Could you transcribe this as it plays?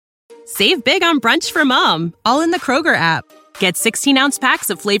Save big on brunch for mom, all in the Kroger app. Get 16-ounce packs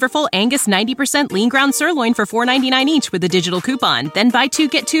of flavorful Angus 90% lean ground sirloin for $4.99 each with a digital coupon. Then buy 2,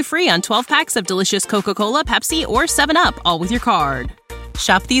 get 2 free on 12 packs of delicious Coca-Cola, Pepsi, or 7-Up, all with your card.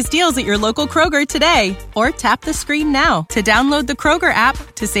 Shop these deals at your local Kroger today, or tap the screen now to download the Kroger app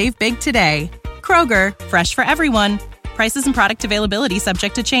to save big today. Kroger, fresh for everyone. Prices and product availability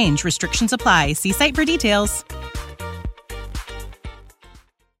subject to change. Restrictions apply. See site for details.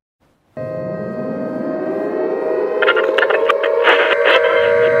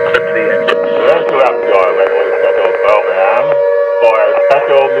 Interrupt your regularly scheduled program for a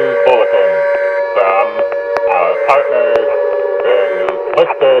special news bulletin from our partners in the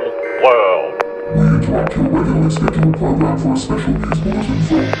Twisted World. We interrupt your regularly scheduled program for a special news bulletin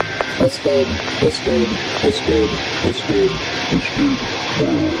from Twisted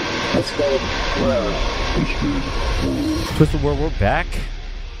World. Twisted World, we're back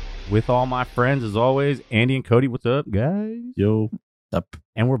with all my friends as always. Andy and Cody, what's up, guys? Yo. Up.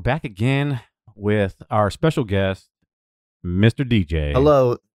 And we're back again with our special guest, Mr. DJ.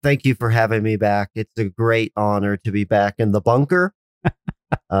 Hello. Thank you for having me back. It's a great honor to be back in the bunker.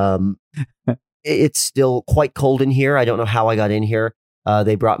 It's still quite cold in here. I don't know how I got in here.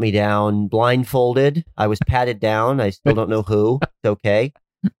 They brought me down blindfolded. I was patted down. I still don't know who. It's okay.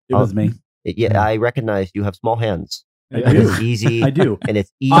 It was me. Yeah, I recognize you have small hands. I And do. it's easy. I do. And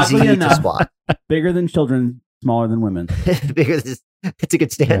it's Oddly easy to enough. spot. Bigger than children, smaller than women. Because it's a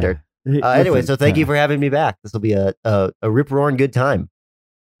good standard. Yeah. Anyway, so thank Yeah. you for having me back. This will be a rip-roaring good time.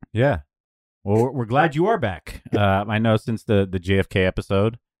 Yeah. Well, we're glad you are back. I know since the JFK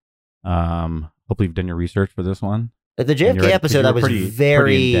episode. Hopefully you've done your research for this one. At the And you're JFK right, 'cause episode, you I were was pretty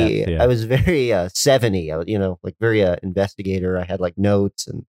very, in-depth, yeah. I was very 70. I was, like very investigator. I had like notes,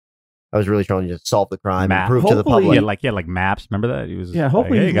 and I was really trying to just solve the crime Map. and prove to the Hopefully- public. Yeah, like maps. Remember that? He was Yeah,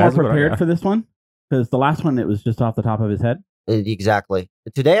 hopefully like, he's hey, guys, more look what I prepared got. for this one. Because the last one, it was just off the top of his head. Exactly.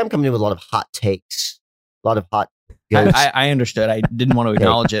 Today, I'm coming in with a lot of hot takes, a lot of hot. goats. I understood. I didn't want to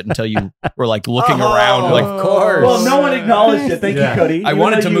acknowledge it until you were like looking Oh, around. Like, of course. Well, no one acknowledged it. Thank Yeah. you, Cody. I Even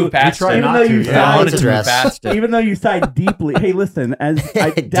wanted though to you- move past tried it. Even not though to. you Yeah, I I wanted wanted to to move dress. past it. Even though you sighed deeply. Hey, listen,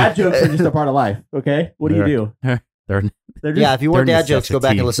 dad jokes are just a part of life. Okay, what do you do? They're They're just, Yeah, if you weren't They're dad jokes, go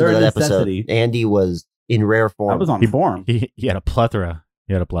back and listen to They're that a episode. necessity. Andy was in rare form. I was on form. he had a plethora.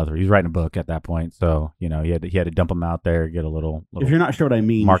 He had a plethora. He was writing a book at that point, so he had to dump them out there, get a little. If you're not sure what I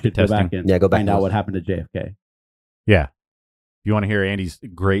mean, market you should go back testing. and Yeah, go back find and out what listen. happened to JFK. Yeah. If you want to hear Andy's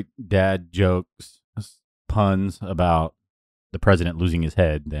great dad jokes, puns about the president losing his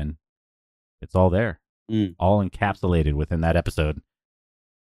head, then it's all there. Mm. All encapsulated within that episode.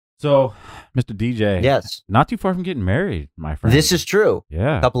 So, Mr. DJ. Yes, Not too far from getting married, my friend. this is true.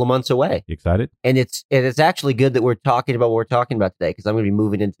 Yeah. A couple of months away. You excited? And it's actually good that we're talking about what we're talking about today, because I'm going to be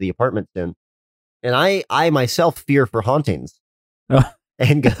moving into the apartment soon. And I myself fear for hauntings Oh.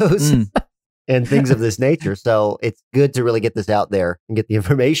 and ghosts Mm. and things of this nature. So it's good to really get this out there and get the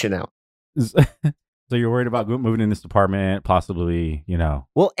information out. So you're worried about moving in this apartment, possibly,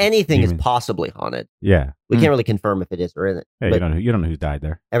 Well, anything is Demons. possibly haunted. yeah. We Mm. can't really confirm if it is or isn't. Hey, but you don't know who's died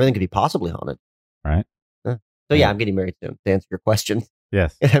there, everything could be possibly haunted. right? So Yeah. yeah, I'm getting married soon, to answer your question.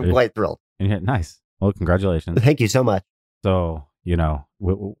 Yes. And I'm quite thrilled. Nice. Well, congratulations. Thank you so much. So,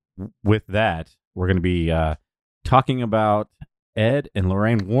 with that, we're going to be talking about Ed and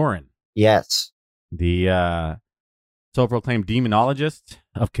Lorraine Warren, Yes. the self-proclaimed demonologist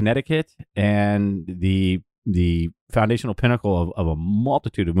of Connecticut and the foundational pinnacle of a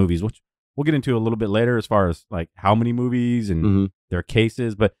multitude of movies, which we'll get into a little bit later as far as like how many movies and hmm their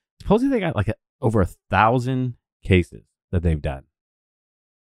cases. But supposedly they got like over 1,000 cases that they've done.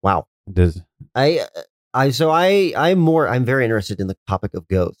 Wow. Does I'm very interested in the topic of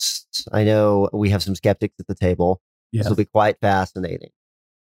ghosts. I know we have some skeptics at the table. Yes. This will be quite fascinating.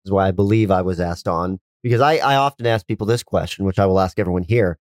 This is why I believe I was asked on, because I often ask people this question, which I will ask everyone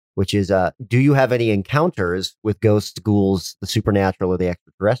here, which is, do you have any encounters with ghosts, ghouls, the supernatural, or the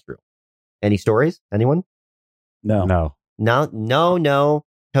extraterrestrial? Any stories? Anyone? No. no. No.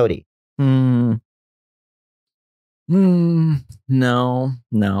 Cody. No.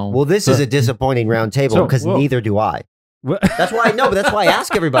 Well, this is a disappointing round table So, because whoa. neither do I. What? That's why that's why I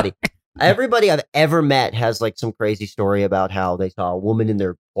ask everybody. Everybody I've ever met has like some crazy story about how they saw a woman in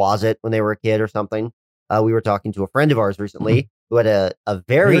their closet when they were a kid or something. We were talking to a friend of ours recently who had a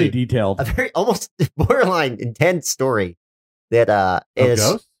Very very detailed. almost borderline intense story that Of is.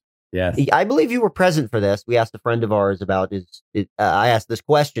 ghosts? Yes. I believe you were present for this. We asked a friend of ours about I asked this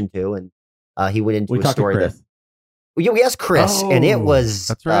question to, and he went into We a talked to story that Chris. we asked Chris, and it was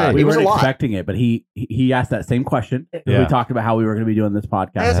that's right. We it was a weren't lot. expecting it, but he asked that same question. Yeah. We talked about how we were going to be doing this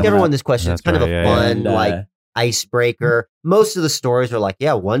podcast. I ask everyone this question. It's That's kind of right, a yeah, fun, And, like, icebreaker. Most of the stories are like,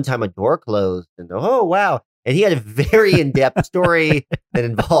 yeah, one time a door closed, and oh wow. And he had a very in-depth story that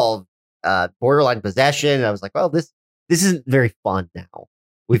involved borderline possession. And I was like, well, this isn't very fun now.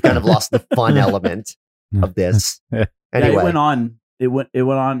 We've kind of lost the fun element of this. Yeah, Anyway, it went on. It went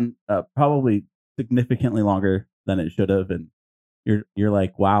on probably significantly longer than it should have, and you're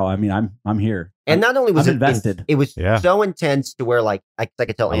like, wow. I mean, I'm here, and not only was I'm it invested. it was Yeah. so intense to where like I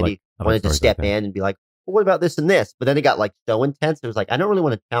could tell I Andy like wanted to stories step like that. in and be like, well, what about this and this? But then it got like so intense. It was like, I don't really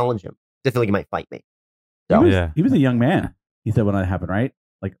want to challenge him. I feel like he might fight me. So He was a young man. He said when that happened, right?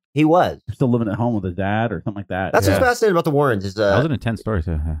 Like he was. still living at home with his dad or something like that. That's Yeah. what's fascinating about the Warrens is That was an intense story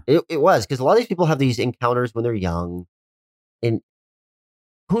too. Yeah. it was because a lot of these people have these encounters when they're young, and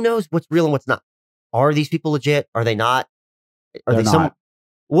who knows what's real and what's not. Are these people legit? Are they not? Are They're they some? not.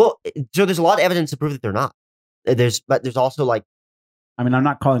 Well, so there's a lot of evidence to prove that they're not. But there's also like I mean, I'm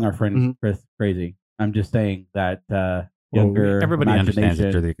not calling our friend Mhm. Chris crazy. I'm just saying that younger Everybody understands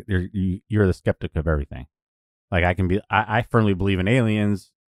that imagination- you're the skeptic of everything. Like I firmly believe in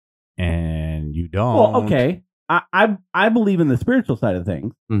aliens, and you don't. Well, okay. I believe in the spiritual side of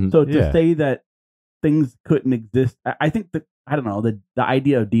things. Mhm. So to Yeah. say that things couldn't exist, I think that I don't know the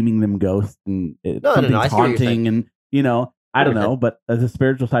idea of deeming them ghosts and no, something's I see what you're saying. haunting, and I don't Okay. know. But as a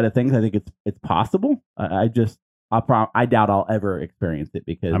spiritual side of things, I think it's possible. I doubt I'll ever experience it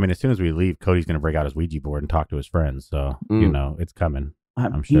because I mean, as soon as we leave, Cody's going to break out his Ouija board and talk to his friends. So it's coming.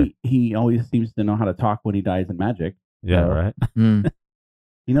 I'm sure. he always seems to know how to talk when he dies in magic. Yeah, So- right. Mm.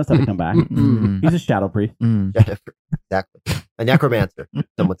 He knows how to come back. Mm. He's a shadow priest. Mm. exactly a necromancer.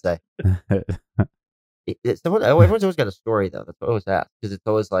 Some would say. Everyone's always got a story though. That's what I always ask because it's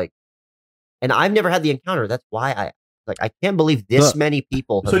always like, and I've never had the encounter. That's why I can't believe this So- many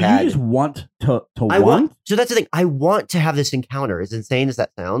people have So had. you just want to I want? So that's the thing. I want to have this encounter. As insane as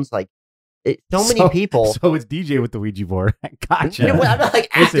that sounds, like so many people. So it's DJ with the Ouija board. Gotcha. You know what? I'm not like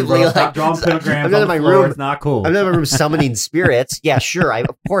Listen, actively bro, like. stop drawing pentagrams I'm not on in my the floor. room. It's not cool. I'm not in my room summoning spirits. Yeah, sure.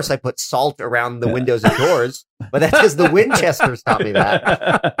 Of course, I put salt around the windows and doors, but that's because the Winchesters taught me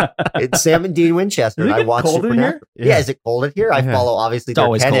that. It's Sam and Dean Winchester. Does it And I get watch cold in Supernatural. here? Yeah, is it cold in here? I Yeah. follow obviously It's their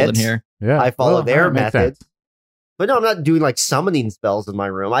always cold in tenets. here. Yeah, I follow Well, their that makes methods. sense. But no, I'm not doing like summoning spells in my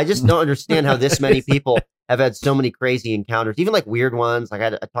room. I just don't understand how this many people have had so many crazy encounters, even like weird ones. Like I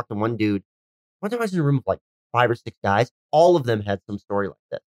talked to one dude. One time I was in a room with like 5 or 6 guys. All of them had some story like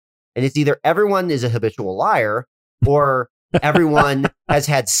this. And it's either everyone is a habitual liar or everyone has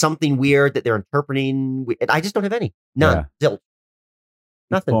had something weird that they're interpreting. And I just don't have any. None. Zilch.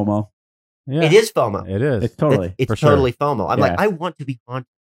 Nothing. FOMO. Yeah, It is FOMO. It is. It's totally. It's for sure. totally FOMO. I'm like, Yeah. I want to be haunted.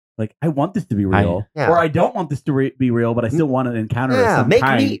 Like I want this to be real, Yeah. or I don't want this to be real, but I still want an encounter. of Yeah, some make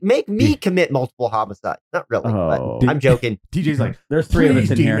kind. me commit multiple homicides. Not really, Oh. but I'm joking. DJ's like, There's 3 of us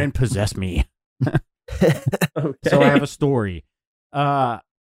please, in demon, here. possess me. Okay. So I have a story.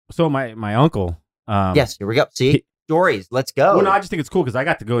 So my uncle. Yes, here we go. See, he- stories. Let's go. Well, no, I just think it's cool because I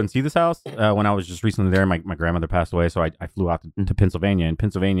got to go and see this house when I was just recently there. My grandmother passed away, so I flew out to Pennsylvania, and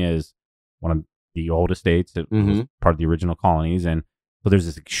Pennsylvania is one of the oldest states. It was Mhm. part of the original colonies, and so there's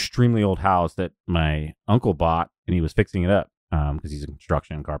this extremely old house that my uncle bought, and he was fixing it up because he's a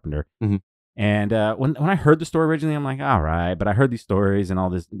construction carpenter. Mhm. And when I heard the story originally, I'm like, all right, but I heard these stories and all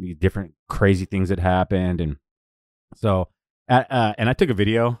these different crazy things that happened, and so and I took a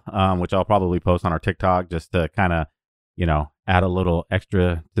video, which I'll probably post on our TikTok just to kind of, add a little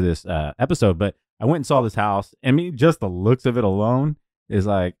extra to this episode. But I went and saw this house. I mean, just the looks of it alone is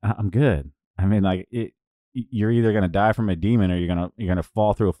like, I'm good. I mean, like you're either gonna die from a demon or you're gonna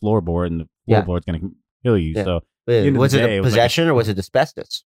fall through a floorboard and the Yeah. floorboard's gonna kill you. Yeah. So end of Was the it day, a it was like a- possession or was it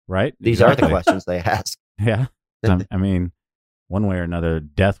asbestos? right? These are the Exactly. questions they ask. Yeah. I mean, one way or another,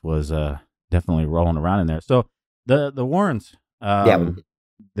 death was definitely rolling around in there. So the Warrens,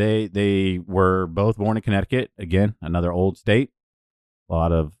 they were both born in Connecticut. Again, another old state. A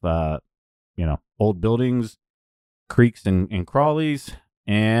lot of old buildings, creeks and crawlies,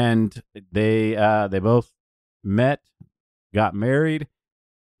 and they both met, got married.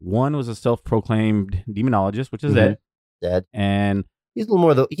 One was a self-proclaimed demonologist, which is Ed, Dead. and He's a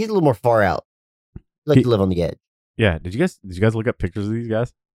little more far out. He like to live on the edge. yeah. Did you guys look up pictures of these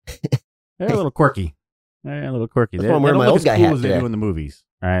guys? They're a little quirky. They're a little quirky. That's They why I'm don't wearing my look old as guy cool hat as they today. do in the movies,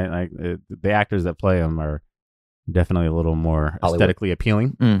 right? Like the actors that play them are definitely a little more Hollywood. aesthetically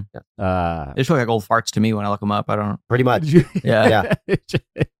appealing. Mm. Uh, They just look like old farts to me when I look them up. I don't. Pretty much. Yeah.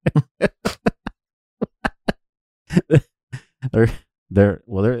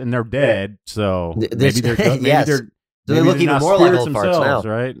 they're dead, so This- maybe they're yes. So they Maybe look they're even not more like spirits old farts now. themselves,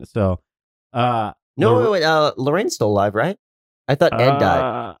 right? So, No, wait, Lorraine's still alive, right? I thought Ed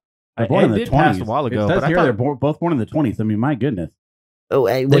died. They're born in Ed the did pass 20s. a while ago, It says but I here thought they're both born in the 20s. I mean, my goodness. Oh,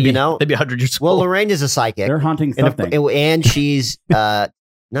 well, you know, they'd be 100 years well, old. Lorraine is a psychic. They're haunting and, something. and she's not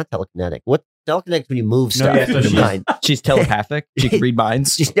telekinetic. What telekinetic when you move No, stuff? yeah, so in your she's- mind. She's telepathic. She can read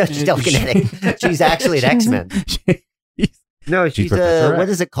minds. She's telekinetic. She's actually an X-Men. No, she's Professor what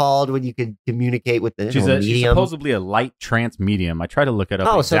X. is it called when you can communicate with the She's medium? supposedly a light trance medium. I tried to look it up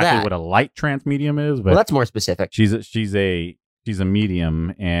Oh, so exactly that. what a light trance medium is, but Well, that's more specific. she's a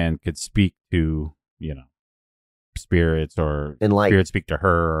medium and could speak to, spirits, or And like, spirits speak to her,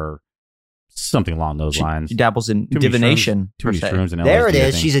 or something along those lines. She dabbles in Too many divination. Too many per se. shrooms and there LSD, it I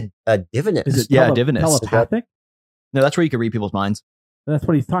is. think. She's a divinist. Is it Yeah, divinist. telepathic? No, that's where you can read people's minds. That's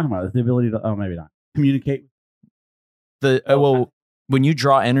what he's talking about. Is the ability to, maybe not. Communicate. Well, when you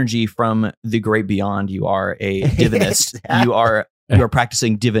draw energy from the great beyond, you are a divinist. Exactly. You are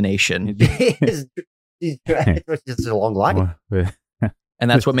practicing divination, It's just a long life. and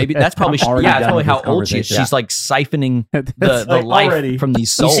that's what that's probably I'm already that's done probably with how this old she is. conversation. She's like siphoning the like life already. from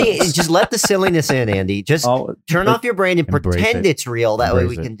these You souls. see, just let the silliness in, Andy. Just turn off your brain and Embrace pretend it. it's real. That way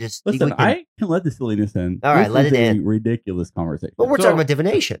we Embrace it. can just Listen, we can, I can let the silliness in. All right, This let is it a in. ridiculous conversation. Well, we're So- talking about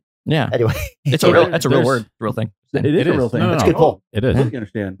divination Yeah, anyway. that's a real word, There's- real thing. it is a real thing. No, no, That's no. a good pull. It I is. totally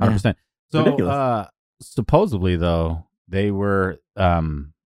understand. 100%. So, Ridiculous. supposedly though, they were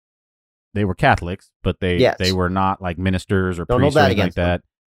Catholics, but Yes. they were not like ministers or Don't priests hold or that anything like against them.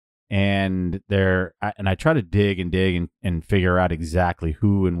 that. And I try to dig and figure out exactly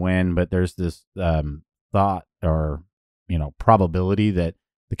who and when, but there's this thought or probability that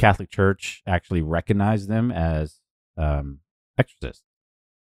the Catholic Church actually recognized them as exorcists.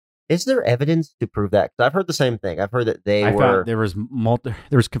 Is there evidence to prove that? 'Cause I've heard the same thing. I've heard that I were. found there was a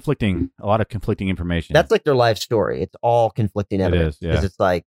lot of conflicting information. That's like their life story. It's all conflicting evidence. is, yeah. Because it's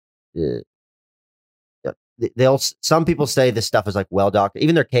like, some people say this stuff is like well documented.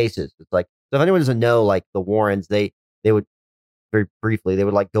 Even their cases. It's like, so if anyone doesn't know, like the Warrens, they would, very briefly, they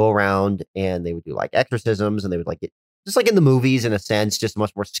would like go around and they would do like exorcisms, and they would like get, just like in the movies in a sense, just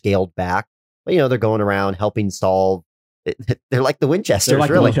much more scaled back. But they're going around helping solve. They're like the Winchesters, They're like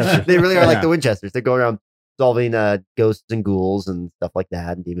the really. Winchesters. They really are like Yeah. the Winchesters. They go around solving ghosts and ghouls and stuff like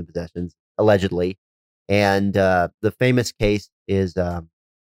that, and demon possessions, allegedly. And the famous case is Amityville,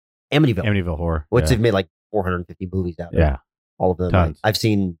 Amityville Horror. which yeah. they've made like 450 movies out of. Yeah. All of them. Tons. I've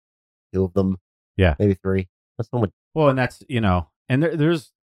seen 2 of them. Yeah. Maybe 3. That's so much. Well, and that's and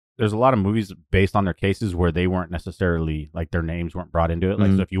there's a lot of movies based on their cases where they weren't necessarily like their names weren't brought into it.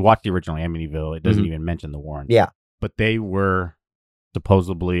 Like, Mhm. so if you watch the original Amityville, it doesn't Mhm. even mention the Warrens. Yeah. But they were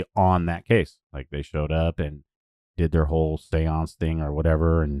supposedly on that case. Like, they showed up and did their whole seance thing or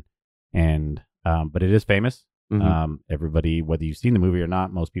whatever, and but it is famous. Mhm. Everybody, whether you've seen the movie or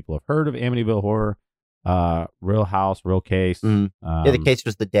not, most people have heard of Amityville Horror. Real house, real case. Mhm. Yeah, the case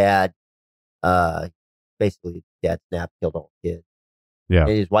was the dad. Basically, dad snapped, killed all the kids. Yeah. And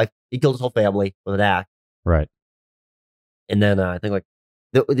his wife, he killed his whole family with an axe. Right. And then I think like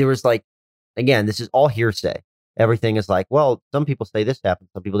there was like, again, this is all hearsay. Everything is like, well, some people say this happened,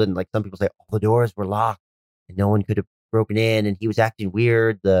 some people didn't. Like, some people say all the doors were locked and no one could have broken in, and he was acting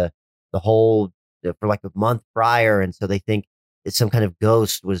weird the whole for like a month prior, and so they think it's some kind of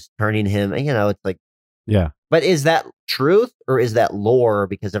ghost was turning him. And, it's like, Yeah. but is that truth or is that lore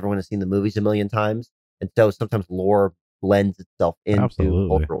because everyone has seen the movies a million times, and so sometimes lore blends itself into Absolutely.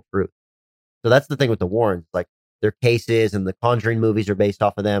 cultural truth. So that's the thing with the Warrens. Like, their cases and the Conjuring movies are based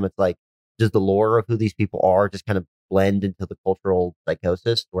off of them. It's like, does the lore of who these people are just kind of blend into the cultural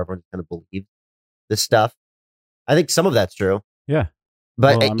psychosis where everyone kind of believes this stuff? I think some of that's true. Yeah.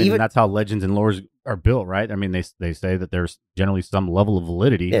 But Well, I mean, even that's how legends and lores are built, right? I mean, they say that there's generally some level of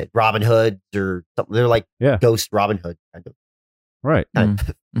validity. yeah, Robin Hood or something, they're like Yeah. ghost Robin Hood kind of. Right. Kind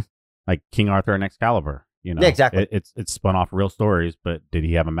of. Like King Arthur and Excalibur. Yeah, exactly. It's spun off real stories, but did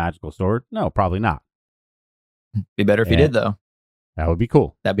he have a magical sword? No, probably not. Be better if he Yeah. did, though. That would be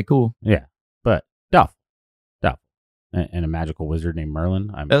cool. That'd be cool. Yeah. But doubtful. And a magical wizard named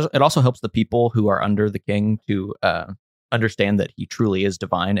Merlin. It also helps the people who are under the king to understand that he truly is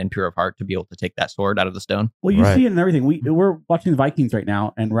divine and pure of heart to be able to take that sword out of the stone. Well, you Right. see it in everything. We're watching the Vikings right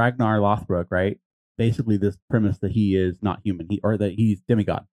now, and Ragnar Lothbrok, right? Basically, this premise that he is not human, or that he's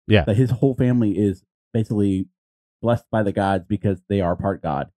demigod. Yeah. That his whole family is basically blessed by the gods because they are part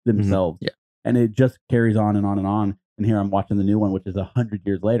god themselves. Yeah. And it just carries on and on and on. And here I'm watching the new one, which is 100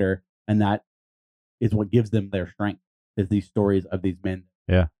 years later, and that is what gives them their strength. Is these stories of these men,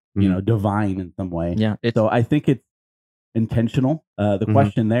 Yeah. divine in some way. Yeah. So I think it's intentional. The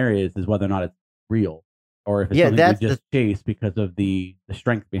question there is whether or not it's real. or if it's Yeah, something that's we just chase because of the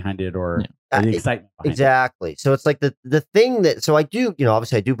strength behind it or Yeah. the excitement behind Exactly. So it's like the thing that, so I do,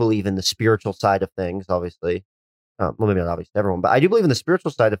 obviously I do believe in the spiritual side of things, obviously. Well, maybe not obviously to everyone, but I do believe in the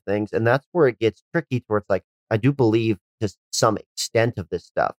spiritual side of things. And that's where it gets tricky, where it's like, I do believe to some extent of this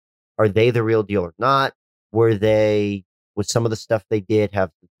stuff. Are they the real deal or not? Were they, with some of the stuff they did,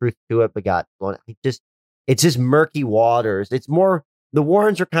 have the truth to it, but got blown? It's just murky waters. It's more, the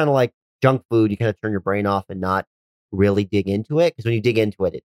Warrens are kind of like junk food. You kind of turn your brain off and not really dig into it. Because when you dig into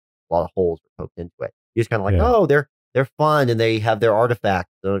it, a lot of holes are poked into it. You're just kind of like, oh, they're fun and they have their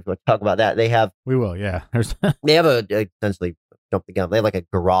artifacts. I don't know if you want to talk about that. We will, yeah. They have essentially jump the gun. They have like a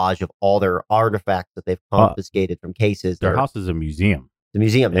garage of all their artifacts that they've confiscated from cases. Their house is a museum. The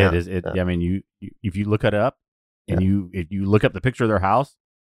museum, yeah. It is. I mean, you if you look it up and if you look up the picture of their house,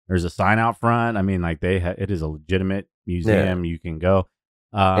 there's a sign out front. I mean, like it is a legitimate museum. You can go.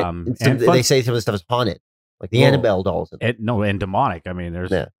 And they say some of the stuff is haunted, like the Annabelle dolls. And demonic. I mean,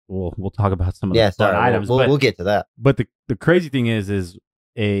 there's we'll talk about some of the fun items. We'll get to that. But the crazy thing is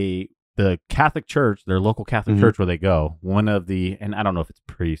the Catholic Church, their local Catholic church where they go. One of the, and I don't know if it's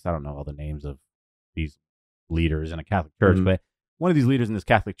priests. I don't know all the names of these leaders in a Catholic church, but one of these leaders in this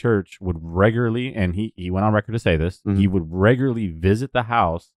Catholic church would regularly, and he went on record to say this, he would regularly visit the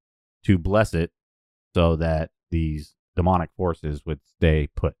house to bless it so that these demonic forces would stay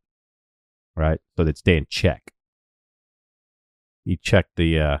put, right? So they'd stay in check. He checked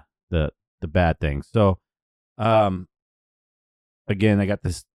the bad things. So, again, I got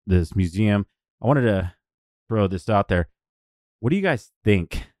this museum. I wanted to throw this out there. What do you guys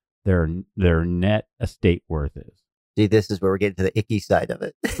think their net estate worth is? See, this is where we're getting to the icky side of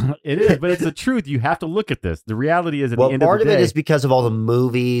it. It is, but it's the truth. You have to look at this. The reality is, at the end of the day, part of it is because of all the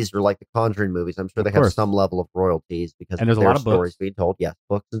movies, or like the Conjuring movies. I'm sure they have some level of royalties because and there's a lot of stories books being told. Yes,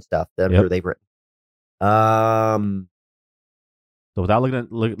 books and stuff that I'm sure they've written. So without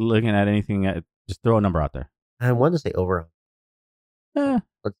looking at anything, just throw a number out there. I want to say over.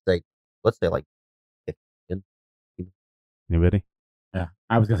 Let's say like 15. Anybody? Yeah,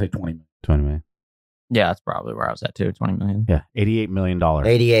 I was gonna say 20 million. 20 million. Yeah, that's probably where I was at too. 20 million. Yeah, $88 million.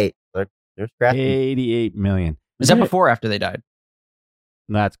 88. They're scrapping. 88 million. Is that before or after they died?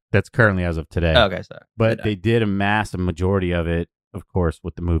 That's currently as of today. Okay, sorry. But they did amass a majority of it, of course,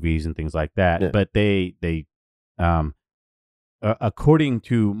 with the movies and things like that. Yeah. But they according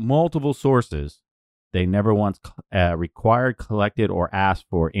to multiple sources, they never once required, collected, or asked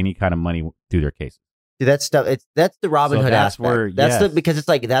for any kind of money through their cases. See, that stuff. That's the Robin Hood aspect. That's because it's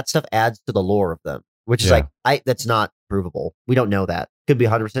like that stuff adds to the lore of them, which is like that's not provable. We don't know that. Could be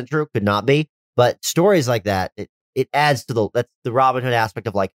 100% true. Could not be. But stories like that, it adds to that's the Robin Hood aspect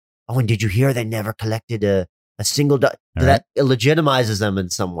of like, oh, and did you hear they never collected a single so that it legitimizes them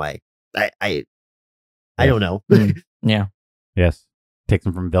in some way. I don't know. Yeah. Yes. Takes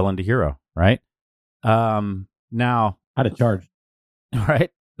them from villain to hero, right? Now how to charge,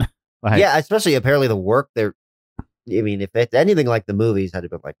 right? Yeah, especially apparently the work they're. I mean, if it's anything like the movies, had to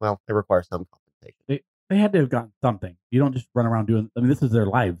be like, well, they require some compensation. They had to have gotten something. You don't just run around doing. I mean, this is their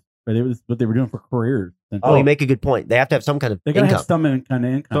lives. Right? It was what they were doing for careers. And you make a good point. They have to have some kind of they income. Have some kind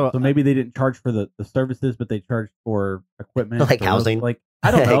of income. So maybe they didn't charge for the services, but they charged for equipment, like housing. Like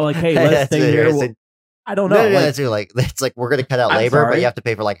I don't know. Like, hey, let's stay here. I don't know. No, it's like we're going to cut out labor, but you have to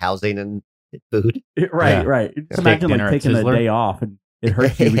pay for like housing and food. Right. Just imagine like taking a day off and it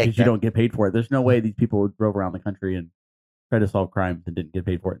hurts you because you don't get paid for it. There's no way these people drove around the country and try to solve crimes and didn't get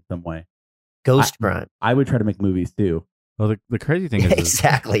paid for it in some way. Ghost crime. I would try to make movies too. Well, the crazy thing is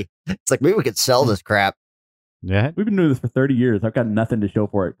exactly. It's like maybe we could sell this crap. Yeah, we've been doing this for 30 years. I've got nothing to show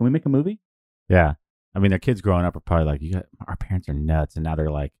for it. Can we make a movie? Yeah, I mean, their kids growing up are probably like, our parents are nuts, and now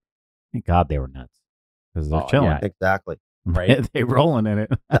they're like, thank God they were nuts because they're chilling. Yeah, exactly. Right? They rolling in it.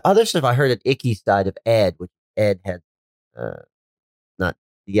 The other stuff I heard at Icky side of Ed, which Ed had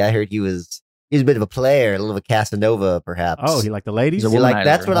I heard he was a bit of a player, a little of a Casanova, perhaps. Oh, he liked the ladies?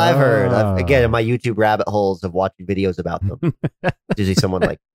 That's what I've heard. Again, in my YouTube rabbit holes of watching videos about them. Usually someone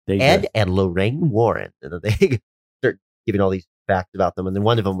like Ed and Lorraine Warren. And then they start giving all these facts about them. And then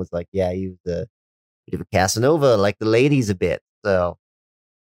one of them was like, yeah, he was a bit of a Casanova, like the ladies a bit. So,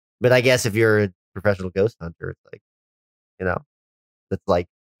 but I guess if you're a professional ghost hunter, it's like, it's like,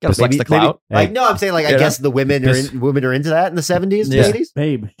 gotta flex the clout. Like, no, I'm saying like I guess the women are into that in the 70s, 80s.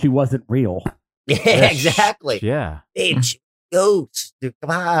 Babe, she wasn't real. Yeah, exactly. Yeah. Babe, ghost. Dude,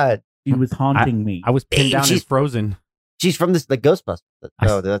 come on. She was haunting me. I was pinned down and frozen. She's from the Ghostbusters.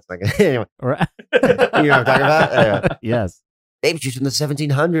 No, that's like anyway. You know what I'm talking about? Anyway. Yes. Babe, she's from the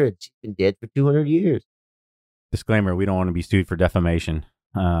 1700s. She's been dead for 200 years. Disclaimer: we don't want to be sued for defamation.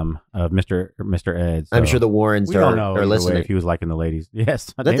 of Mr. Ed. So I'm sure the Warrens we don't know are listening. if he was liking the ladies.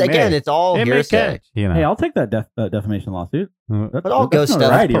 Yes, Again, it's all hearsay. You know. Hey, I'll take that defamation lawsuit. But all ghost stuff,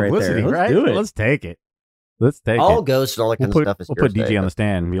 notoriety right publicity, there. Let's do it. Let's take it. Let's take all it. ghosts and all that kind of stuff is We'll put hearsay, DJ on the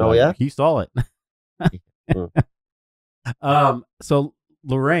stand. And be Oh, like, yeah? he saw it. So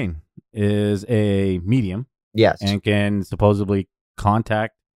Lorraine is a medium Yes. and can supposedly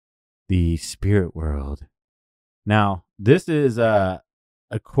contact the spirit world. Now, this is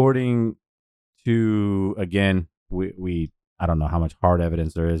according to, again, we I don't know how much hard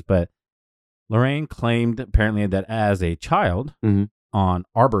evidence there is, but Lorraine claimed apparently that as a child on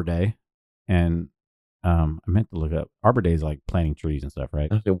Arbor Day, and I meant to look up Arbor Day is like planting trees and stuff,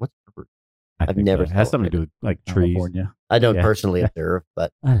 right? What's Arbor? I I've think never so. It has thought something of to do with like trees. California. I don't Yeah. personally observe,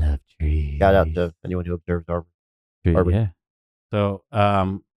 but I love trees. shout out to anyone who observes Arbor. Arbor. Yeah. So,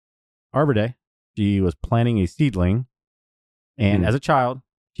 Arbor Day, she was planting a seedling, and as a child,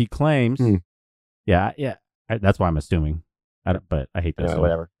 she claims, that's why I'm assuming. But I hate that.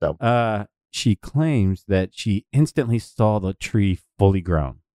 Whatever. So She claims that she instantly saw the tree fully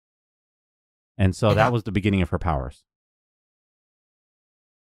grown, and so that was the beginning of her powers.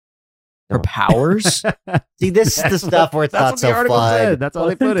 Her powers? see, this is the stuff where it's not so fun. That's all Well,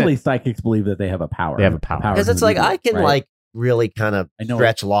 they put essentially, it. psychics believe that they have a power. They have a power. Because it's like I can like really kind of I know.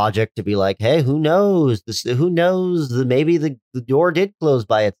 stretch logic to be like, hey, who knows? Who knows? Maybe the door did close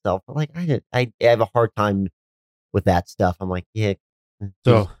by itself. But like I have a hard time with that stuff. I'm like, yeah.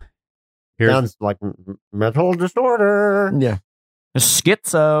 So sounds like mental disorder. Yeah.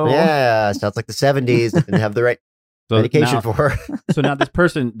 Schizo. Yeah, sounds like the 70s. Didn't have the right medication now, for. So now this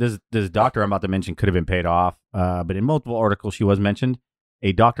person, this doctor I'm about to mention could have been paid off, but in multiple articles she was mentioned.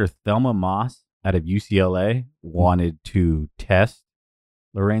 A Dr. Thelma Moss out of UCLA wanted to test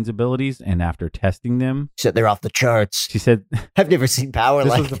Lorraine's abilities, and after testing them, Said they're off the charts. she said, I've never seen power "This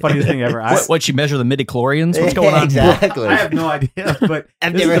like was the funniest thing ever." What you measure the midichlorians? What's going on? Exactly. I have no idea, but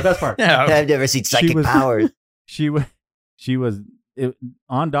I've this never- is the best part. Yeah. I've never seen psychic was- powers. She was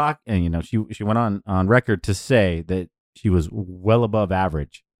on doc, and she went on record to say that she was well above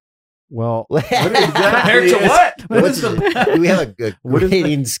average. Well, What Compared to is- what? what What's is the the, do we have a good what is the-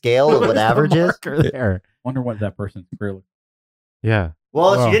 grading scale of what what is the average is? marker there? Wonder what that person's career looks Yeah.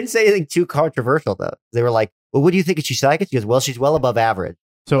 Well, Wow. she didn't say anything too controversial though. They were like, "Well, what do you think? Is she psychic?" She goes, "Well, she's well above average."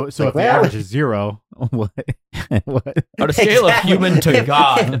 So Like, if the well- average is 0, what? What? On a scale of human to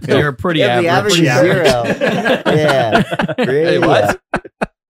God, you're pretty If average. the average is like. 0, yeah, Hey, what?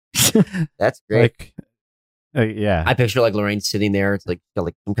 that's great. Like, yeah. I picture like Lorraine sitting there. It's like got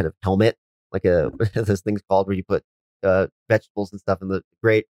like some kind of helmet, like a this thing's called where you put vegetables and stuff in the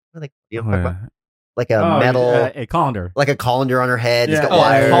grate. Like like a metal, a colander. like a colander on her head. It's Yeah. got Oh, a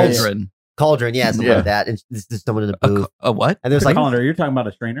wires. cauldron. Cauldron, yeah, something Yeah. like that. And there's someone in the booth. A what? And there's like colander. You're talking about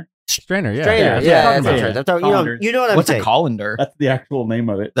a strainer? Strainer, yeah. strainer. that's Yeah, what I'm that's talking right. about. I'm talking- Colander. you know what I'm What's saying. a colander? That's the actual name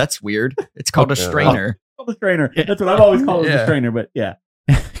of it. That's weird. It's called a Yeah. strainer. Called the strainer. That's what I've always called it, Yeah. the strainer. But yeah,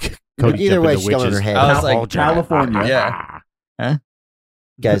 Cody Either jumped way, into she's going in witches. her head. I was like, California. Yeah.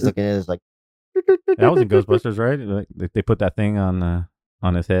 Guys looking at it is like, That was in Ghostbusters, right? Like, they put that thing on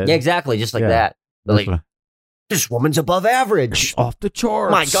his head. yeah, exactly, just like Yeah. that. They're That's like, what- this woman's above average. off the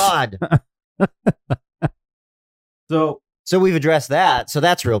charts. My God. So So we've addressed that. So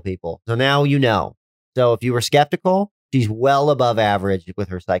that's real people. So now you know. So if you were skeptical, she's well above average with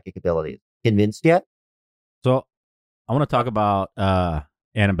her psychic abilities. Convinced yet? So I want to talk about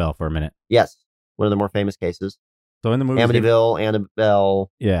Annabelle for a minute. Yes. One of the more famous cases. So in the movie, Amityville,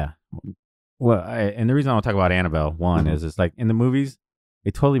 Annabelle. yeah. Well, and the reason I want to talk about Annabelle, one, is it's like in the movies, they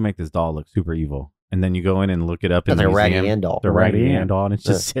totally make this doll look super evil, and then you go in and look it up in That's the a Raggedy museum, Ann doll. the Raggedy Raggedy Ann Ann. doll, and it's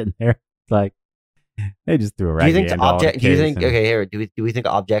just sitting there. It's like they just threw a Do you Raggedy think Ann the doll. object? in Do a you case think? and- Okay, here. Do we think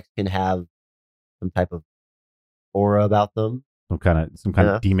objects can have some type of aura about them? some kind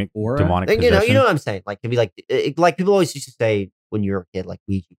of Yeah. Aura? demonic Like, possession? you know what I'm saying? Like to be like people always used to say when you're a kid, like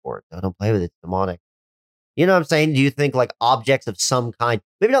Ouija board. Oh, don't play with it. It's demonic. You know what I'm saying? Do you think like objects of some kind,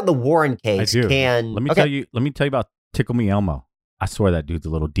 maybe not in the Warren I case, do. can? Let me okay. tell you about Tickle Me Elmo. I swear that dude's a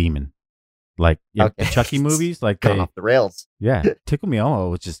little demon. Like Okay. the Chucky movies, like Going off the rails. yeah, Tickle Me Elmo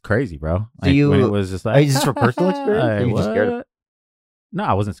was just crazy, bro. So Like, you- when it was just like, Are you just for personal experience? Or are you just scared of what? No,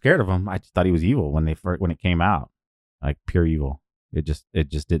 I wasn't scared of him. I just thought he was evil when it came out, like pure evil. It just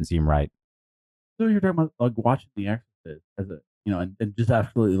didn't seem right. So you're talking about like watching The Exorcist as a and just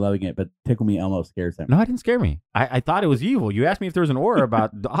absolutely loving it, but Tickle Me Elmo scares him. No, it didn't scare me. I thought it was evil. You asked me if there was an aura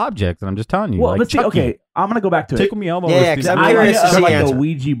about the objects, and I'm just telling you. Well, like, let's see. Chucky. Okay, I'm gonna go back to Tickle Me Elmo. Yeah, was 'cause I'm The curious idea to of see the like the answer.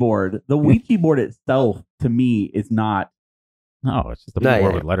 Ouija board. The Ouija board itself, to me, is not No, it's just a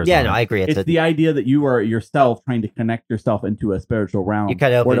word with letters. Yeah, on no, it. I agree. It's the idea that you are yourself trying to connect yourself into a spiritual realm. You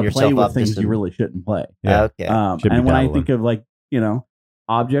kind of or open to play yourself with up things to you really shouldn't play. Yeah. Okay. And when I think of like,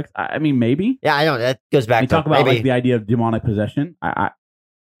 objects, I mean, maybe. Yeah, I know. That goes back We to talk about maybe. like the idea of demonic possession.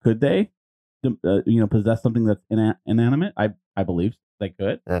 Could they, possess something that's inanimate? I believe they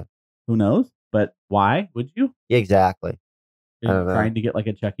could. Yeah. Who knows? But why would you? Exactly. Are you trying to get like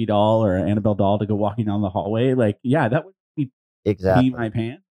a Chucky doll or an Annabelle doll to go walking down the hallway? Like, yeah, that would be Exactly. my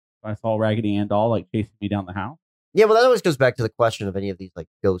pants. If I saw a Raggedy Ann doll like chasing me down the house. Yeah, well, that always goes back to the question of any of these like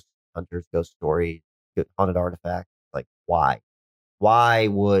ghost hunters, ghost stories, haunted artifacts. Like, why? Why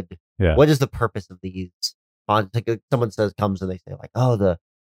would? Yeah. What is the purpose of these? Like, someone comes and they say like, "Oh,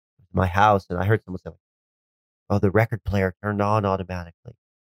 my house," and I heard someone say, "Oh, the record player turned on automatically.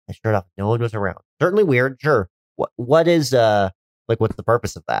 I shut off. No one was around." Certainly weird. Sure. What is what's the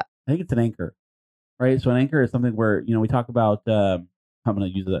purpose of that? I think it's an anchor, right? So an anchor is something where we talk about. I'm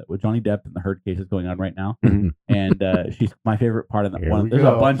going to use that with Johnny Depp and the Heard case is going on right now, and she's my favorite part of that one. There's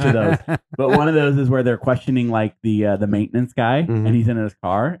a bunch of those, but one of those is where they're questioning like the maintenance guy, and he's in his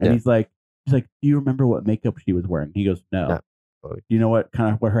car, and he's like, "Do you remember what makeup she was wearing?" He goes, "No." Do you know what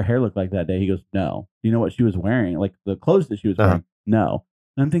her hair looked like that day? He goes, "No." Do you know what she was wearing? Like the clothes that she was wearing? No.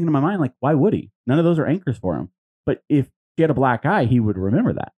 And I'm thinking in my mind, like, why would he? None of those are anchors for him. But if she had a black eye, he would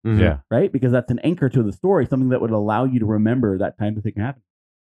remember that. Yeah. Right? Because that's an anchor to the story, something that would allow you to remember that time the thing happened.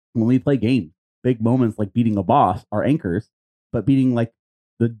 When we play games, big moments like beating a boss are anchors, but beating like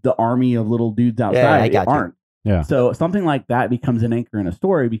the army of little dudes outside aren't. Yeah. So something like that becomes an anchor in a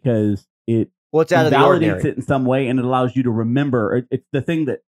story because it it's out of the ordinary. Validates it in some way, and it allows you to remember. It's the thing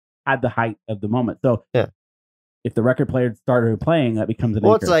that had the height of the moment. So if the record player started playing, that becomes an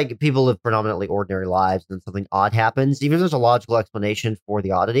anchor. It's like people live predominantly ordinary lives, and then something odd happens. Even if there's a logical explanation for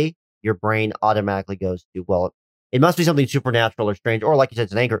the oddity, your brain automatically goes to, well, it must be something supernatural or strange, or like you said,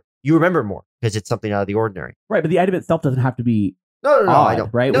 it's an anchor. You remember more because it's something out of the ordinary. Right, but the item itself doesn't have to be No, odd, I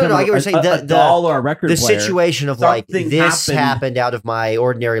don't. Right? No, I get what you're saying. A doll or a record the player, situation of like, this happened out of my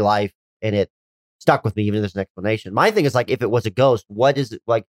ordinary life, and it stuck with me, even if there's an explanation. My thing is like, if it was a ghost, what is it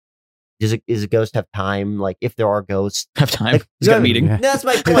like? Does a ghost have time? Like, if there are ghosts, have time. Like, He's got a meeting. That's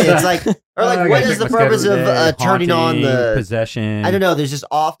my point. It's like, or like, what is the purpose of turning on the possession? I don't know. There's just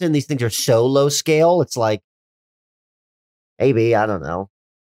often these things are so low scale. It's like, maybe I don't know,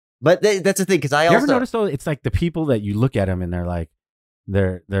 but that's the thing because I you also ever notice though, it's like the people that you look at them and they're like,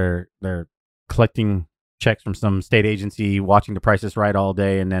 they're collecting checks from some state agency, watching The Price is Right all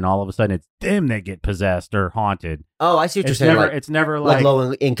day, and then all of a sudden it's them that get possessed or haunted. Oh, I see what you're saying. It's never like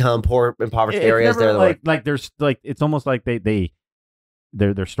low income, poor, impoverished areas. Never like there's like it's almost like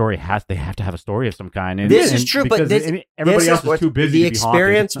their story they have to have a story of some kind. And, this is true, but everybody else is too busy. The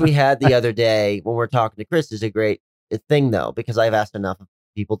experience we had the other day when we're talking to Chris is a great thing though, because I've asked enough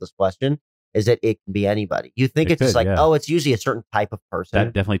people this question. Is that it can be anybody? You think it's just like, oh, it's usually a certain type of person.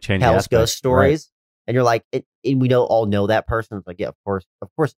 That definitely changes. Tells ghost stories. Right. And you're like, and we all know that person. It's like, yeah, of course,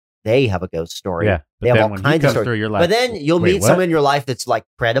 they have a ghost story. Yeah, they have all kinds of stories. Your life, but then you'll meet someone in your life that's like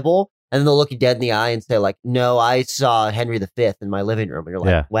credible, and then they'll look you dead in the eye and say, like, no, I saw Henry V in my living room, and you're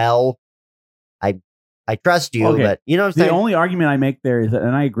like, well, I trust you, but you know what I'm saying? The only argument I make there is that,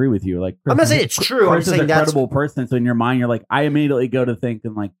 and I agree with you. Like, I'm not saying it's true. Chris is a credible person, so in your mind, you're like, I immediately go to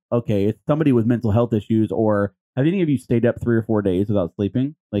thinking like, okay, it's somebody with mental health issues, or have any of you stayed up 3 or 4 days without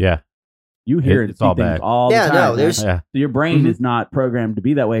sleeping? Like, you hear it's all bad. All the time. So your brain is not programmed to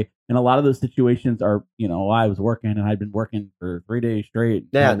be that way. And a lot of those situations are, I was working and I'd been working for 3 days straight.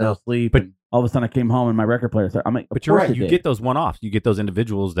 No sleep. But all of a sudden I came home and my record player started. I'm like, but you're right. You get those one-offs. You get those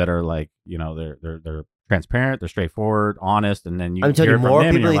individuals that are like, they're transparent, they're straightforward, honest, and then I'm telling you, more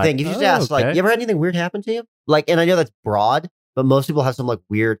people you think. You just ask, like, you ever had anything weird happen to you? Like, and I know that's broad, but most people have some like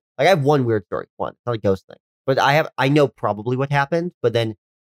weird. Like, I have one weird story. It's not a ghost thing, but I know probably what happened. But then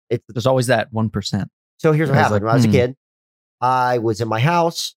there's always that 1%. So here's what happened. When I was a kid, I was in my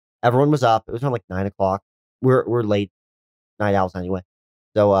house. Everyone was up. It was around like 9 o'clock. We're late night owls anyway.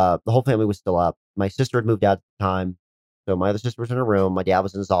 So the whole family was still up. My sister had moved out at the time. So my other sister was in her room. My dad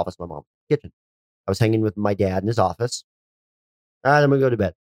was in his office. My mom was in the kitchen. I was hanging with my dad in his office. All right, I'm going to go to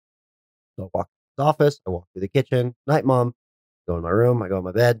bed. So I walk to his office. I walk through the kitchen. Night, Mom. Go in my room. I go in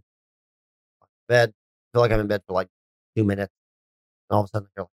my bed. I feel like I'm in bed for like 2 minutes. And all of a sudden,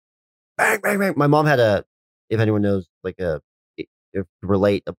 I hear like, bang, bang, bang. My mom had if anyone knows, like a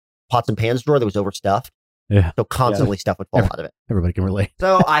pots and pans drawer that was overstuffed. Yeah. So constantly stuff would fall out of it. Everybody can relate.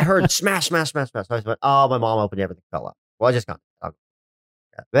 So I heard smash, smash, smash, smash. So I went, oh, my mom opened everything, fell out. Well, I just got to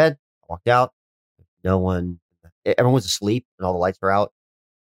bed. I walked out. No one, everyone was asleep and all the lights were out.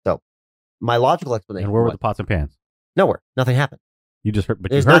 So my logical explanation. And where were the pots and pans? Nowhere. Nothing happened. You just heard, but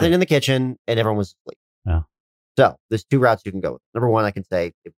There's you heard nothing it. in the kitchen, and everyone was asleep. Oh. So there's 2 routes you can go with. Number 1, I can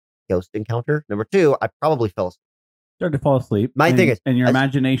say ghost encounter. Number 2, I probably fell asleep. Started to fall asleep. My thing is, and your I-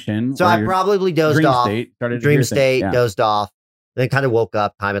 imagination. So or I your probably dozed dream off. state started to do Dream your thing. state, Yeah. dozed off, then kind of woke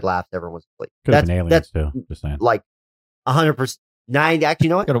up. Time had lapsed. Everyone was asleep. Could have been aliens That's too. Just saying. like 100%. 90. Actually, you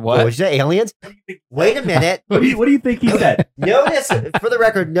know what? Could have what? What did you say? Aliens? Wait a minute. What do you think he said? Notice, for the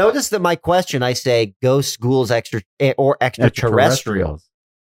record, notice that my question, I say ghosts, ghouls, or extraterrestrials.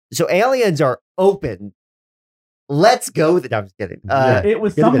 So aliens are open. Let's go. No, I'm just kidding. It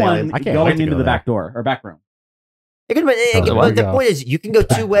was could have been someone aliens. I can't wait going to into go the there. back door or back room. It could have been, Oh, but the wow. point is, you can go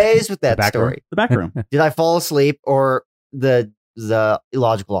 2 ways with that back room? story. The back room. Did I fall asleep, or the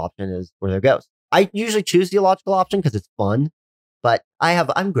illogical option is where they're ghosts? I usually choose the illogical option because it's fun, but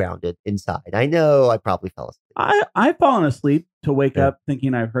I'm grounded inside. I know I probably fell asleep. I've fallen asleep to wake Yeah. up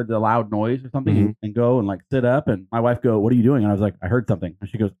thinking I've heard the loud noise or something Mhm. and go and like sit up, and my wife go, "What are you doing?" And I was like, "I heard something." And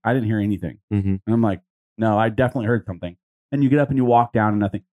she goes, "I didn't hear anything." Mm-hmm. And I'm like, "No, I definitely heard something." And you get up and you walk down and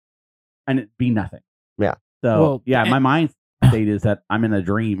nothing, and it be nothing. Yeah. So Well, yeah, and- my mind state is that I'm in a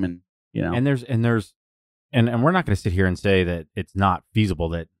dream, and you know, And there's and we're not going to sit here and say that it's not feasible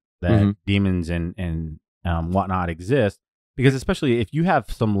that Mhm. demons and whatnot exist, because especially if you have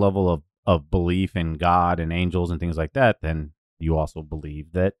some level of belief in God and angels and things like that, then you also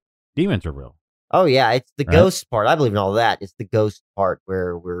believe that demons are real. Oh yeah, it's the Right. ghost part. I believe in all of that. It's the ghost part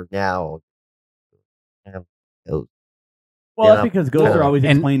where we're now. Ghosts. well, you that's know, because ghosts are always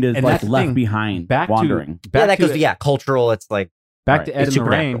and- explained as and like that's the left thing. behind, Back wandering. to Yeah, back that to goes. Yeah, cultural. It's like back Right. to Ed it's and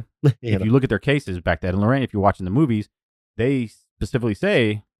Lorraine. supernatural. If you look at their cases, back to Ed and Lorraine, if you're watching the movies, they specifically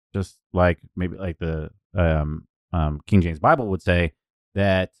say, just like maybe like the King James Bible would say,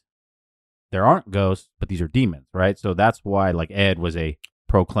 that there aren't ghosts, but these are demons, right? So that's why like Ed was a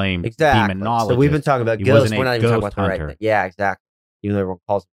proclaimed exactly. demonologist. So we've been talking about He ghosts. wasn't a We're not even talking ghost about the right hunter. thing. Yeah, exactly. Even though everyone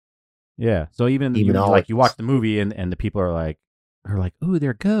calls. Yeah. So even like you watch the movie and the people are like, "Ooh,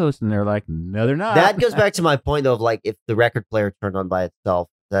 they're ghosts," and they're like, "No, they're not." That goes back to my point though of like if the record player turned on by itself,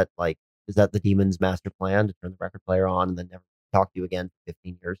 is that the demon's master plan to turn the record player on and then never talk to you again for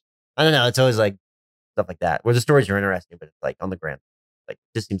 15 years? I don't know. It's always like stuff like that where the stories are interesting, but it's like on the grand, like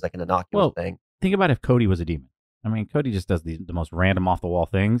just seems like an innocuous thing. Think about if Cody was a demon. I mean, Cody just does the most random off the wall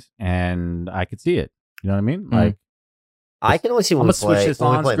things, and I could see it. You know what I mean? Mhm. Like, I can only see I'm when gonna we switch play, this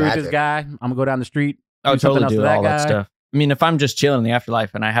when we on, play screw with this Magic. guy. I'm gonna go down the street. I would something totally else do to that all that guy. stuff. I mean, if I'm just chilling in the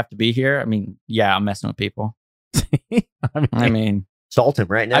afterlife and I have to be here, I mean, yeah, I'm messing with people. I mean, Salt him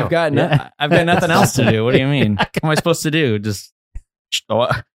right now. I've got Yeah. I've got nothing else to do. What do you mean? What am I supposed to do? Just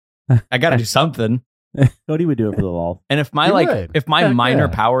I got to do something. Cody would do it for the lol. And if my You like would. if my Heck minor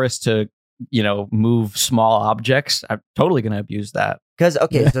yeah. power is to move small objects, I'm totally gonna abuse that. Because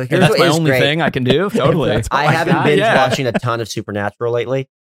okay, so If here's that's what my is only great. thing I can do. Totally. That's all I I haven't got. been Yeah. watching a ton of Supernatural lately.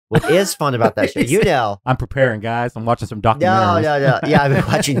 What is fun about that show, you know? I'm preparing, guys. I'm watching some No, documentaries. no. Yeah, I've been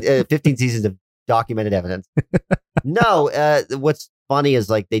watching 15 seasons of documented evidence. No, what's funny is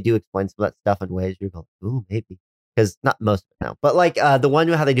like they do explain some of that stuff in ways you're going, ooh, maybe. Because not most of it now. But like the one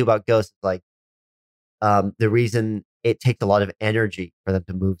how they do about ghosts, like the reason it takes a lot of energy for them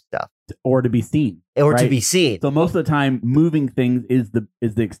to move stuff Or to be seen. or to right? be seen. So most of the time, moving things is the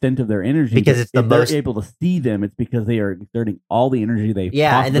extent of their energy. Because But it's the if they're most- able to see them, it's because they are exerting all the energy they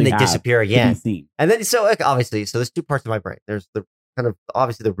Yeah, and then possibly they have disappear to be again. seen. And then so like, obviously, so there's 2 parts of my brain. There's the kind of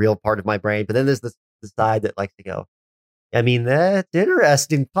obviously the real part of my brain, but then there's the side that likes to go, I mean, that's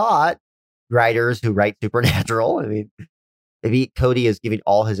interesting thought. Writers who write Supernatural. I mean, maybe Cody is giving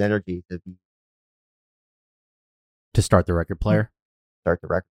all his energy to To start the record player start the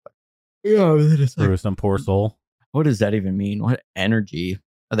record. through some poor soul. What does that even mean? What energy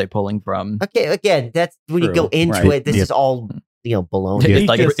are they pulling from? Okay, again, that's when you True, go into right. it. This Yeah. is all baloney. It's He's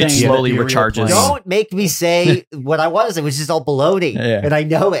like just it saying slowly that the real recharges. plane- Don't make me say what I want to say, which is all baloney, Yeah. and I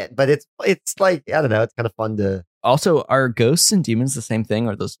know it. But it's like I don't know. It's kind of fun to. Also, are ghosts and demons the same thing,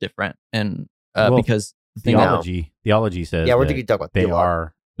 or are those different? And Well, because the thing about Theology says Yeah, we're that going to talk about they theology.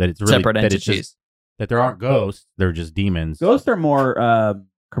 are that it's really separate that it's entities. just, that there aren't ghosts. They're just demons. Ghosts are more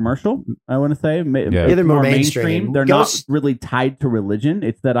commercial, I want to say. Yeah. Yeah, they're more mainstream. They're Ghosts- not really tied to religion.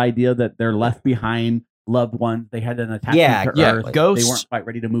 It's that idea that they're left behind loved ones. They had an attachment Yeah, to yeah, Earth. ghosts- They weren't quite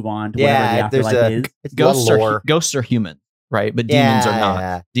ready to move on to Yeah, whatever the there's afterlife a is. it's a lot of ghosts lore. are ghosts are human, right? But demons are not.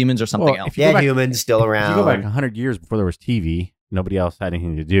 Yeah. Demons are something Well, else. if you go back- Humans still If around. you go back 100 years before there was TV, nobody else had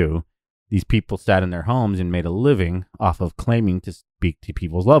anything to do. These people sat in their homes and made a living off of claiming to speak to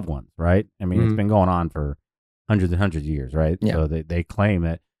people's loved ones, right? I mean, it's Mhm. been going on for hundreds and hundreds of years, right? Yeah. So they claim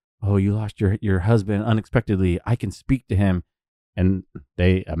that, oh, you lost your husband unexpectedly. I can speak to him. And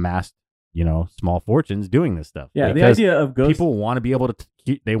they amassed small fortunes doing this stuff. Yeah, the Because idea of ghosts. people want to be able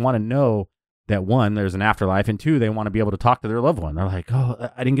to, they want to know that, one, there's an afterlife, and two, they want to be able to talk to their loved one. They're like, oh,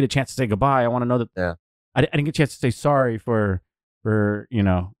 I didn't get a chance to say goodbye. I want to know that. Yeah. I didn't get a chance to say sorry for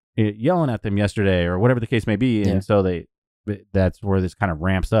yelling at them yesterday or whatever the case may be. And so that's where this kind of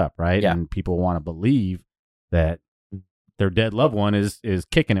ramps up, right? Yeah. And people want to believe that their dead loved one is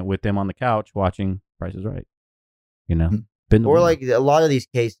kicking it with them on the couch watching Price is Right. Or like a lot of these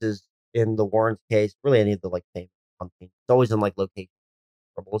cases in the Warrens case, really any of the like famous companies, it's always in like locations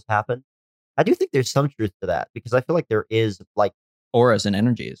where troubles happen. I do think there's some truth to that because I feel like there is like auras and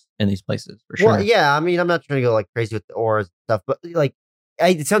energies in these places for sure. Well, yeah, I mean, I'm not trying to go like crazy with the auras and stuff, but like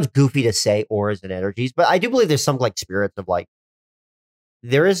it sounds goofy to say auras and energies, but I do believe there's some like spirits of like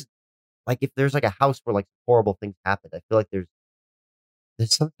there is like if there's like a house where like horrible things happen, I feel like there's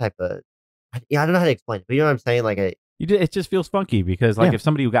some type of I don't know how to explain it, but you know what I'm saying? Like it just feels funky because like if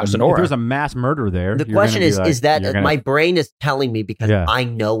somebody who got There's an if aura. there's a mass murder there, the you're question gonna be like- is that you're gonna- my brain is telling me because Yeah. I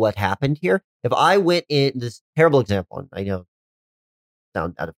know what happened here. If I went in this terrible example, and I know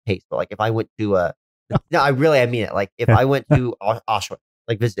sound out of taste, but like if I went to no, I mean it. Like if I went to Auschwitz,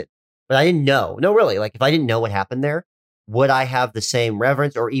 like visited, but I didn't know. No, really, like if I didn't know what happened there, would I have the same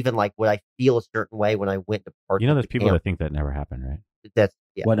reverence, or even like would I feel a certain way when I went to part? there's people that think that never happened, right? That's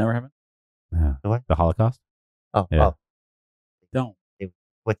yeah. What never happened? Yeah. What? The Holocaust. Oh, Yeah. Don't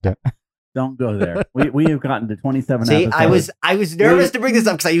what the? don't go there. We have gotten to 27 See, episodes. I was nervous to bring this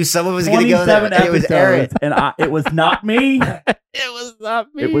up because I knew someone was going to go there, 27 and it was Aaron. episodes, and it was not me. It was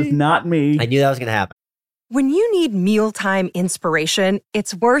not me. It was not me. I knew that was going to happen. When you need mealtime inspiration,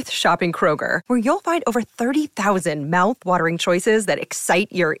 it's worth shopping Kroger, where you'll find over 30,000 mouth-watering choices that excite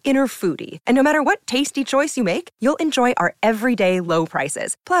your inner foodie. And no matter what tasty choice you make, you'll enjoy our everyday low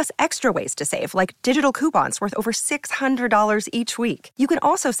prices, plus extra ways to save, like digital coupons worth over $600 each week. You can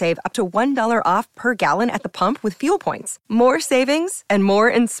also save up to $1 off per gallon at the pump with fuel points. More savings and more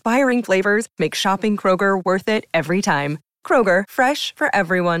inspiring flavors make shopping Kroger worth it every time. Kroger, fresh for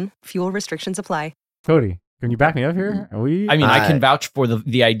everyone. Fuel restrictions apply. Cody, can you back me up here? Are we? I mean, I can vouch for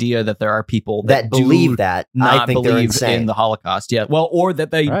the idea that there are people That do believe that. not I think they're believe insane. in the Holocaust. Yeah, well, or that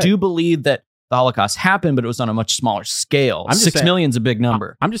they Right. do believe that the Holocaust happened, but it was on a much smaller scale. I'm just 6 saying- million's a big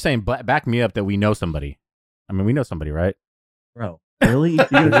number. I'm just saying, back me up that we know somebody. I mean, we know somebody, right? Bro, really?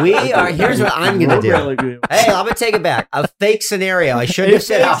 Here's what I'm gonna do. Hey, I'm gonna take it back. A fake scenario. I shouldn't have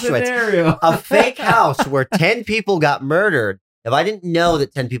said Auschwitz. A fake house where 10 people got murdered. If I didn't know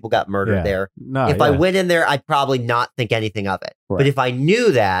that 10 people got murdered Yeah. there, No. if I went in there, I'd probably not think anything of it. Right. But if I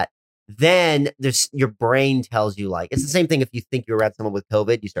knew that, then your brain tells you like it's the same thing. If you think you're around someone with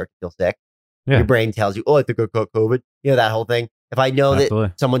COVID, you start to feel sick. Yeah. Your brain tells you, "Oh, I think I caught COVID." You know that whole thing. If I know Absolutely.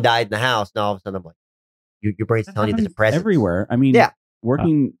 that someone died in the house, now all of a sudden I'm like, your brain's telling you there's a presence everywhere. I mean, Yeah.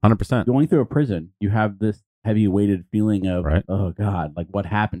 working 100%. going through a prison, you have this heavy weighted feeling of Right. oh god, like what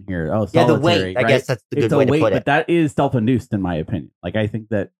happened here? Oh, Yeah, the solitary, weight. I right? guess that's the It's good a way to weight, put but it. that is self-induced in my opinion. Like I think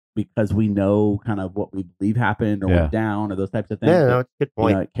that because we know kind of what we believe happened or Yeah. went down or those types of things, Yeah, no, that, it's a good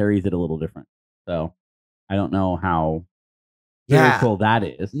point. it carries it a little different. So I don't know how Yeah. spiritual that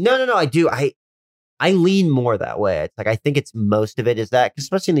is. No. I do. I lean more that way. It's like I think it's most of it is that, 'cause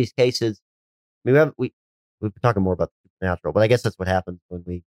especially in these cases. I mean, we've been talking more about the supernatural, but I guess that's what happens when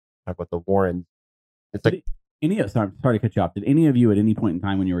we talk about the Warrens. It's like Sorry to cut you off. Did any of you at any point in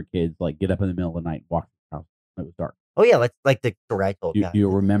time when you were kids like get up in the middle of the night and walk to the house when it was dark? oh yeah, like the story I told. Do Yeah, you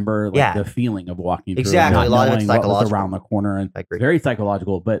remember like Yeah. the feeling of walking through it, Exactly. not A lot of it's knowing what was psychological. around the corner, and I agree. very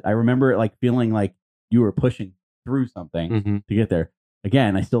psychological. But I remember it like feeling like you were pushing through something Mhm. to get there.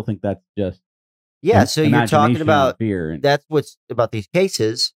 Again, I still think that's just Yeah. So you're talking imagination about and fear. And, that's what's about these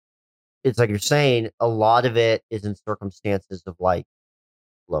cases. It's like you're saying a lot of it is in circumstances of like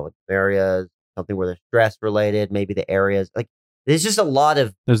low income areas, something where they're stress related, maybe the areas like there's just a lot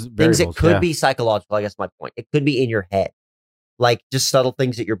of There's things that variables, could yeah. be psychological. I guess my point. It could be in your head, like just subtle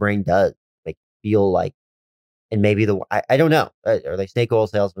things that your brain does make you feel like, and maybe I don't know. Are they snake oil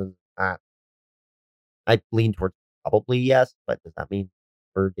salesmen? I lean towards probably yes, but does that mean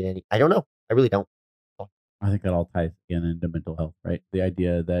or did any? I don't know. I really don't. I think that all ties again into mental health, right? The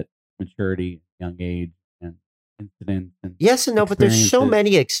idea that maturity, young age, and incidents, and Yes and no, but there's so experiences.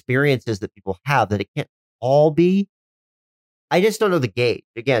 many experiences that people have that it can't all be. I just don't know the gauge.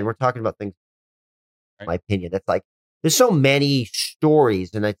 Again, we're talking about things. In my opinion, that's like there's so many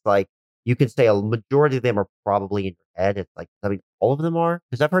stories, and it's like you can say a majority of them are probably in your head. It's like I mean, all of them are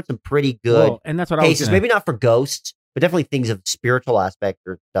because I've heard some pretty good Well, and that's what I was cases. gonna, Maybe not for ghosts, but definitely things of spiritual aspect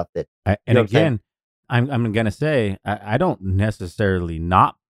or stuff that. and You know what I'm saying? again, I'm gonna say I don't necessarily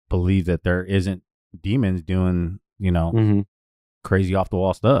not believe that there isn't demons doing crazy off the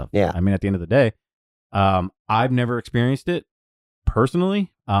wall stuff. Yeah. I mean, at the end of the day, I've never experienced it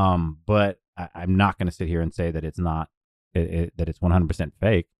personally, but I'm not going to sit here and say that it's not that it's 100%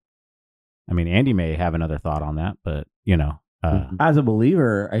 fake. I mean, Andy may have another thought on that, but you know, as a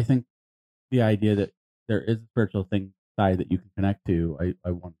believer, I think the idea that there is a spiritual thing side that you can connect to, I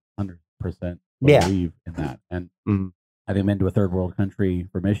 100% believe in that. And having been to a third world country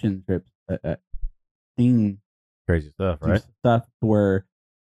for mission trips, seeing crazy stuff, right? Stuff where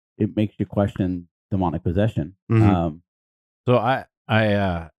it makes you question demonic possession. So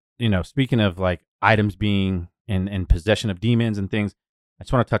I you know, speaking of like items being in possession of demons and things, I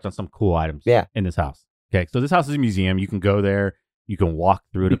just want to touch on some cool items in this house. Okay, so this house is a museum. You can go there. You can walk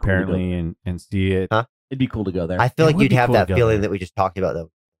through it apparently and see it. Huh? It'd be cool to go there. I feel like would you'd be have cool to that go feeling there. that we just talked about,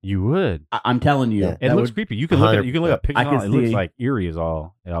 though. You would. I'm telling you, Yeah. It looks creepy. You can look at pictures. I And all. It can looks see- like eerie as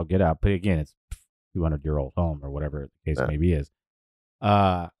all get out. But again, it's 200-year-old home or whatever the case maybe is.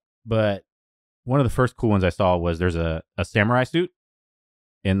 But one of the first cool ones I saw was there's a samurai suit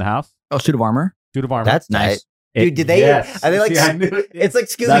in the house. Oh, suit of armor. Suit of armor. That's Nice. tight. Dude, did they? Yes. Are they like? See, I knew it. It's like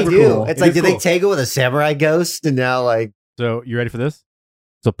Scooby That's Doo. cool. It's It like, is did cool. they take it with a samurai ghost and now like? So you ready for this?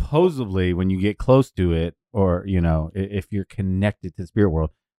 Supposedly, when you get close to it, or you know, if you're connected to the spirit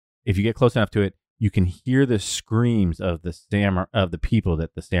world, if you get close enough to it, you can hear the screams of the people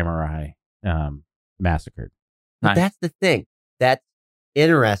that the samurai massacred. But Nice. that's the thing. That's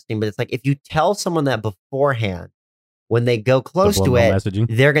interesting. But it's like if you tell someone that beforehand, when they go close to Subliminal it,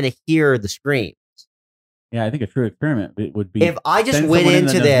 messaging. they're gonna hear the scream. Yeah, I think a true experiment it would be If I just send went someone in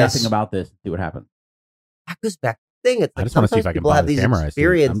into that knows this, nothing about this and see what happens. that goes back to the thing. It's I like just want to see if sometimes I can people buy have the these samurai suit. I'm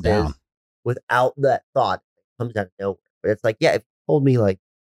experiences down. without that thought. It comes out of nowhere. But it's like, yeah, if you told me like,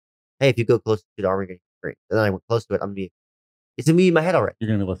 hey, if you go close to the armor, you're gonna get scream. And then I went close to it, it's gonna be in my head already. You're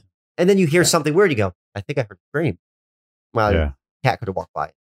gonna be listening. And then you hear something weird, you go, I think I heard a scream. Well, Yeah. cat could have walked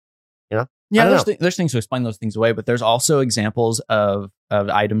by. I Yeah, don't there's things to explain those things away, but there's also examples of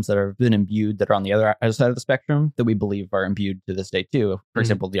items that have been imbued that are on the other side of the spectrum that we believe are imbued to this day too. For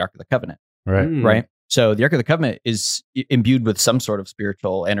example, the Ark of the Covenant, Right. right? So the Ark of the Covenant is imbued with some sort of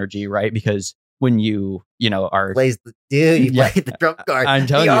spiritual energy, right? Because when you are Plays the dude, you Yeah. play the trump card. I'm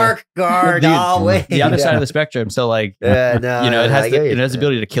telling the you. arc card. Dude, Oh, wait. the other side of the spectrum. So like, No, it has I get you. it has the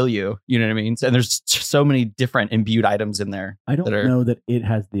ability to kill you. You know what I mean? And there's so many different imbued items in there. I don't that are- know that it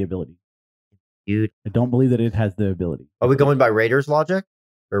has the ability. Dude. I don't believe that it has the ability. Are we going by Raiders logic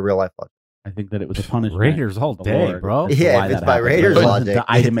or real life logic? I think that it was a punishment. Raiders all of the day, Lord bro. as to Yeah, why if it's that by happened. Raiders It wasn't logic, the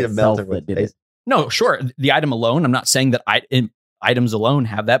item it's gonna itself melt everyone's that did it. face. No, sure. The item alone, I'm not saying that items alone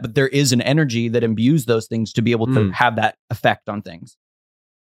have that, but there is an energy that imbues those things to be able to have that effect on things.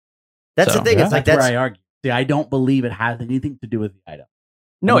 That's So, the thing. yeah. It's like That's that's where I argue. See, I don't believe it has anything to do with the item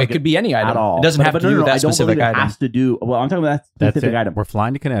No, Like it could be any item at all. It doesn't But- have but to do with I that don't specific believe it item. has to do. Well, I'm talking about that That's specific it. item. We're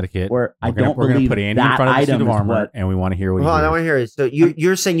flying to Connecticut. Where I We're gonna- don't we're gonna believe put Andy in that front of the suit item of is armor, what- and we want to hear what Hold on, I he want to hear it. So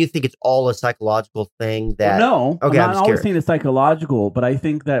you're saying you think it's all a psychological thing that no, Okay, I'm I'm not just always curious. saying it's psychological, but I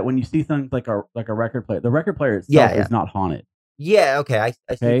think that when you see things like a record player, the record player itself Yeah, yeah. is not haunted. Yeah, okay, I see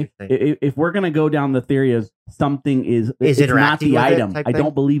what Okay, you're saying. if we're gonna go down the theory of something is it's not interacting the with it item, type I thing?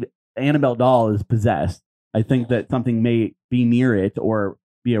 don't believe Annabelle doll is possessed. I think that something may be near it or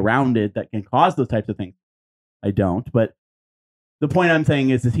be around it that can cause those types of things. I don't, but the point I'm saying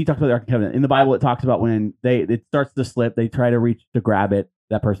is he talks about the Ark of the Covenant in the Bible. It talks about when it starts to slip, they try to reach to grab it,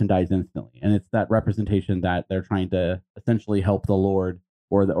 that person dies instantly, and it's that representation that they're trying to essentially help the Lord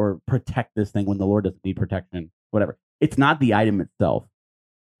or protect this thing when the Lord doesn't need protection. Whatever. It's not the item itself.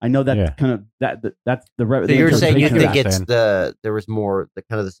 I know that's Yeah. kind of that's the. So you're saying you interpretation think of it's that, there was more the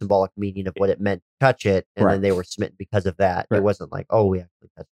kind of the symbolic meaning of what it meant to touch it, and then Correct. they were smitten because of that. It Correct. wasn't like, oh, we actually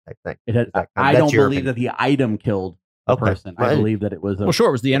touched it type thing. It has, Is that kind of- I that's don't your believe opinion. that the item killed the Okay. person. I Well, believe that it was a. Well, sure,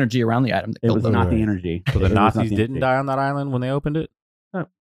 it was the energy around the item that It killed was them. not Right. the energy. So It the was not Nazis the didn't energy. die on that island when they opened it? You're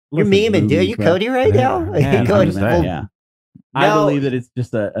Listen, memeing, dude. Are movies, you bro. Cody right now? Yeah, You Cody? 100%. Yeah. I No. believe that it's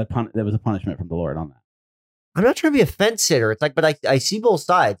just there was a punishment from the Lord on that. I'm not trying to be a fence sitter. It's like, but I see both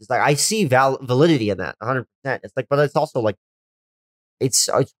sides. It's like I see validity in that 100%. It's like, but it's also like, it's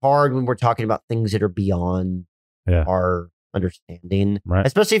hard when we're talking about things that are beyond Yeah. our understanding, Right.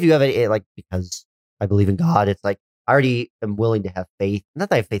 especially if you have it like because I believe in God. It's like I already am willing to have faith. Not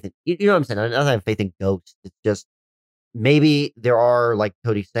that I have faith in you know what I'm saying. Not that I have faith in ghosts. It's just maybe there are, like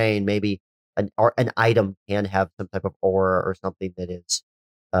Cody's saying, maybe an item can have some type of aura or something that is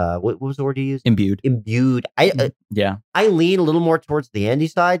what was the word you used? Imbued. Imbued. Yeah. I lean a little more towards the Andy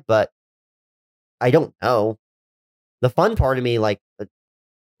side, but I don't know. The fun part of me, like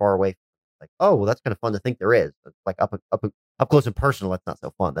far away, like, oh, well, that's kind of fun to think there is. It's like up close and personal. That's not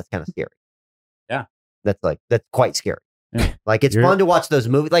so fun. That's kind of scary. Yeah. That's quite scary. Like it's You're- fun to watch those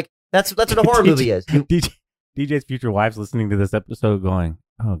movies. Like that's what a horror movie is. DJ's future wife's listening to this episode going,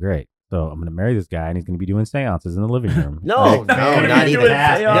 oh, great. So I'm going to marry this guy and he's going to be doing seances in the living room. No, not even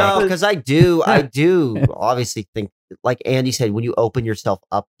that. No, because I do obviously think, like Andy said, when you open yourself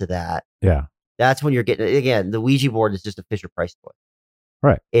up to that, Yeah. that's when you're getting, again, the Ouija board is just a Fisher Price toy.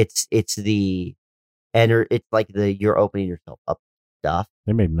 Right. It's like you're opening yourself up to stuff.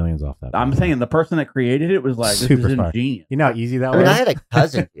 They made millions off that. I'm saying the person that created it was like, this Super is smart. ingenious. You know how easy that I mean, was? I had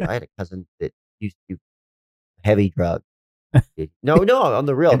a cousin. That used to do heavy drugs. No, on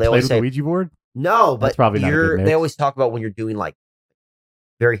the real. And They played always with say the Ouija board? no, That's but probably not a good mix. they always talk about when you're doing like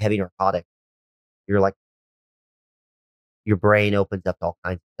very heavy narcotic. You're like your brain opens up to all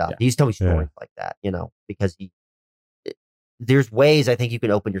kinds of stuff. Yeah. He used to tell me stories Yeah. like that, because there's ways I think you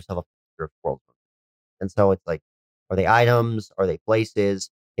can open yourself up to the world. And so it's like, are they items? Are they places?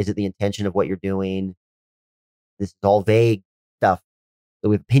 Is it the intention of what you're doing? This is all vague stuff that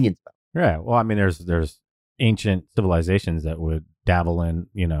we have opinions about. Yeah. Well, I mean, there's ancient civilizations that would dabble in,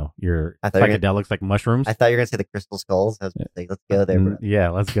 your I thought you were psychedelics like mushrooms. I thought you were going to say the crystal skulls. I was going to say, let's go there, bro. Yeah,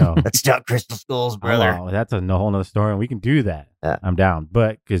 let's go. Let's talk crystal skulls, brother. Oh, that's a whole nother story, and we can do that. Yeah. I'm down,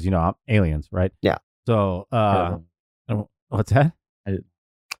 but because I'm aliens, right? Yeah. So, what's that?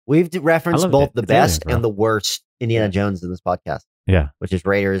 We've referenced I love both it. the It's best aliens, and bro. the worst Indiana Jones in this podcast, Yeah. which is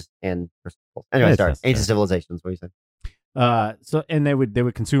Raiders and Crystal Skulls. Anyway, Yes, sorry. yes, Ancient yes. Civilizations. What are you saying? So, and they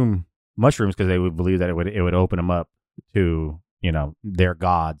would consume mushrooms because they would believe that it would open them up to their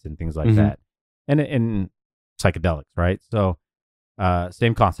gods and things like Mhm. that, and psychedelics, right? So,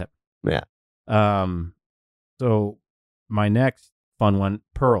 same concept. Yeah. So my next fun one,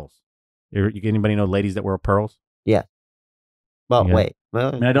 pearls. Anybody know ladies that wear pearls? Well, Yeah. wait.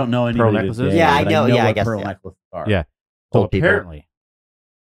 I mean, I don't know Pearl anybody. necklaces? today, Yeah, I but know. Yeah, I what guess, pearl yeah. necklaces are. Yeah. So Old people. apparently,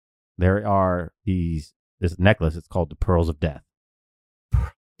 there are this necklace. It's called the Pearls of Death.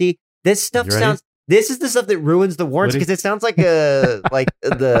 See, this stuff You ready? sounds. This is the stuff that ruins the warrants What is- because it sounds like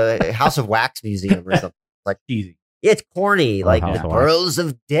the House of Wax Museum or something. Like Easy. it's corny. Like House the of Wax. Pearls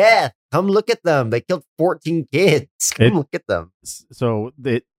of Death. Come look at them. They killed 14 kids. Come It- look at them. So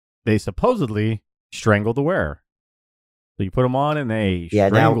they supposedly strangle the wearer. So you put them on and they Yeah,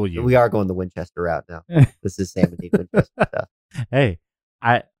 now strangle you. we are going the Winchester route now. This is Sam and Dean Winchester stuff. Hey,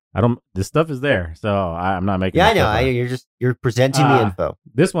 I don't. This stuff is there, so I'm not making. Yeah, I this know. stuff up. You're presenting the info.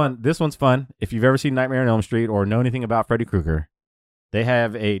 This one's fun. If you've ever seen Nightmare on Elm Street or know anything about Freddy Krueger, they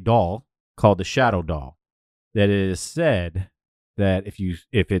have a doll called the Shadow Doll that is said that if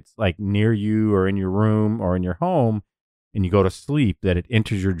it's like near you or in your room or in your home and you go to sleep, that it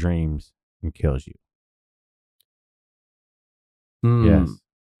enters your dreams and kills you. Yes,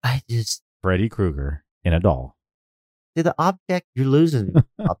 I just Freddy Krueger in a doll. see the object. You're losing me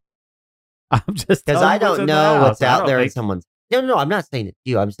I'm just because telling I you what's don't in the know house. what's I out don't there in think- someone's. No. I'm not saying it's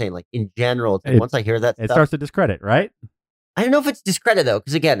you. I'm saying like in general. It's like It- once I hear that It stuff, starts to discredit, right? I don't know if it's discredit though,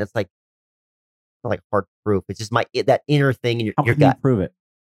 because again, it's like not like hard proof. It's just that inner thing in your How can gut. you prove it?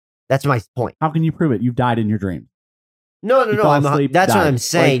 That's my point. How can you prove it? You've died in your dreams. No. You fell asleep, That's what died. I'm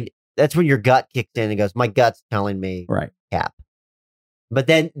saying. That's when your gut kicks in and goes, my gut's telling me Right. cap. But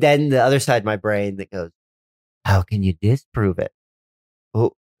then the other side of my brain that goes, how can you disprove it?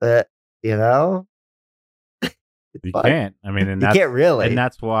 Oh, you know, You fine. can't. I mean, and you that's can't really. and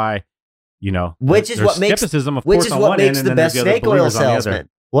that's why, Which is there's what makes skepticism, of which course, is on what one makes end, the and then best there's the other snake oil believers on the other. salesman.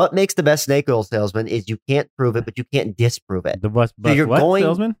 What makes the best snake oil salesman is you can't prove it, but you can't disprove it. The bus, So you're what going-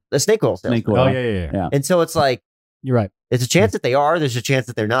 salesman? The snake oil salesman. Snake oil. Oh yeah. Yeah. And so it's like, You're right. there's a chance that they are. There's a chance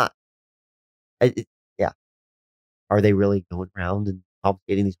that they're not. Yeah. Are they really going around and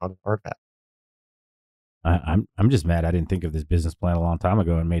confiscating these haunted artifacts? I'm just mad. I didn't think of this business plan a long time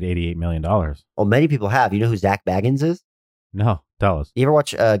ago and made $88 million. Well, many people have. You know who Zach Baggins is? No, tell us. You ever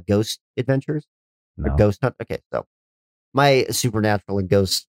watch Ghost Adventures? Or No. Ghost Hunt? Okay, so my supernatural and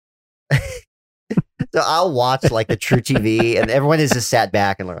ghost. So I'll watch like the True TV, and everyone is just sat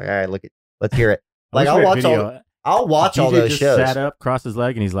back and like, all right, let's hear it. Like I'll watch I'll watch all DJ those just shows. Sat up, crossed his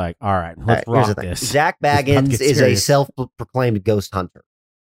leg, and he's like, "All right, let's All right, here's rock the thing. this." Zach Let's not Baggins get is a serious. self-proclaimed ghost hunter,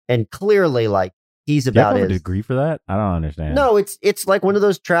 and clearly, like he's Do you have about a his. degree for that? I don't understand. No, it's like one of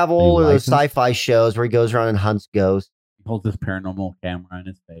those travel Are you or those licensed? sci-fi shows where he goes around and hunts ghosts. He holds this paranormal camera in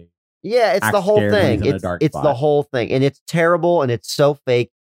his face. Yeah, it's Act the whole scared when thing. he's in a It's dark it's the spot. whole thing, and it's terrible, and it's so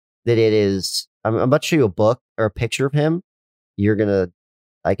fake that it is. I'm about to show you a book or a picture of him.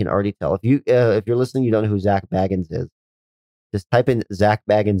 I can already tell if you're listening, you don't know who Zach Baggins is. Just type in Zach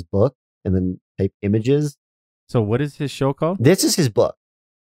Baggins book and then type images. So, what is his show called? This is his book.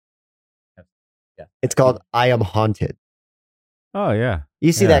 Yeah. It's called I Am Haunted. Oh yeah,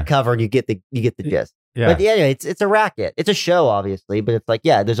 You see Yeah. that cover and you get the gist. Yeah. But yeah, it's a racket. It's a show, obviously, but it's like,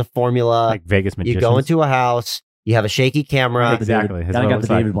 yeah, there's a formula. Like Vegas you magicians. go into a house, you have a shaky camera. Exactly. Kind of got the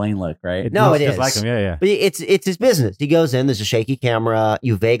David Blaine look, right? No, looks it just is. like him. Yeah. But it's his business. He goes in, there's a shaky camera.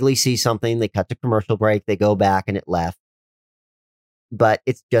 You vaguely see something. They cut to commercial break. They go back and it left. But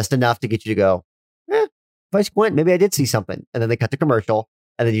it's just enough to get you to go, if I squint, maybe I did see something. And then they cut to commercial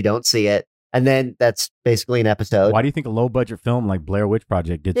and then you don't see it. And then that's basically an episode. Why do you think a low budget film like Blair Witch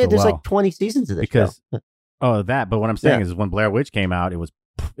Project did Yeah, so there's well? like 20 seasons of this Because show. But what I'm saying is when Blair Witch came out, it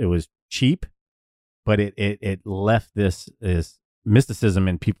was cheap, but it left this mysticism,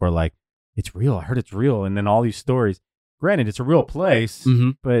 and people are like, it's real. I heard it's real. And then all these stories, granted, it's a real place,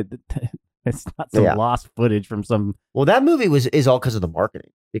 but it's not some lost footage from some. Well, that movie is all because of the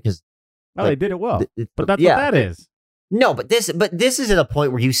marketing. Because they did it well. But that's what that is. No, but this is at a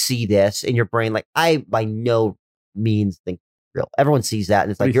point where you see this in your brain, like, I by no means think it's real. Everyone sees that,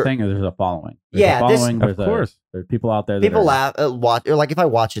 and it's What like you're saying is there's a following. There's Yeah, a following. of course. There's people out there. people laugh, watch, or like if I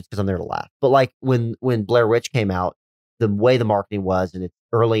watch it, it's because I'm there to laugh. But like when Blair Witch came out, the way the marketing was, and it's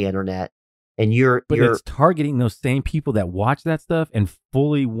early internet, and you're it's targeting those same people that watch that stuff and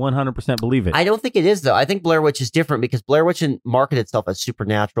fully 100% believe it. I don't think it is, though. I think Blair Witch is different because Blair Witch marketed itself as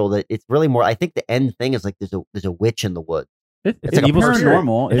supernatural. That it's really more. I think the end thing is like there's a witch in the woods. It's like a evil spirit.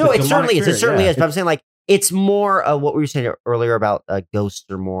 paranormal. No, it a certainly is. It spirit, certainly yeah. is. But I'm saying like it's more what we were saying earlier about ghosts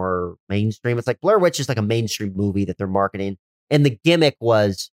are more mainstream. It's like Blair Witch is like a mainstream movie that they're marketing, and the gimmick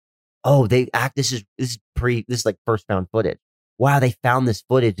was, this is like first found footage. Wow, they found this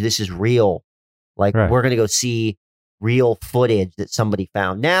footage. This is real. Like we're gonna go see real footage that somebody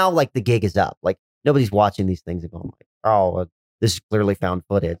found. Now, like the gig is up. Like nobody's watching these things and going like, this is clearly found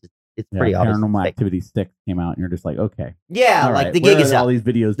footage. It's pretty obvious. Paranormal Activity 6 came out, and you're just like, okay. Yeah, all like right, the gig where is are up. all these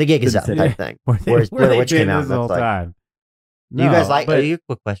videos. The gig is up type thing. Whereas Blair Witch came out, the whole that's like, time. do you guys like? but- You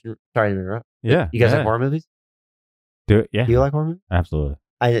quick question. Sorry to interrupt. Yeah. You guys yeah. like horror movies? Do it. Yeah. Do you like horror movies? Absolutely.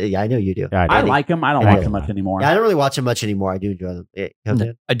 I know you do. Yeah, I do. like them. I don't I watch do. them much anymore. Yeah, I don't really watch them much anymore. I do enjoy them. Yeah,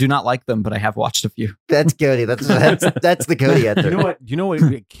 Cody? I do not like them, but I have watched a few. That's Cody. That's the Cody answer. You know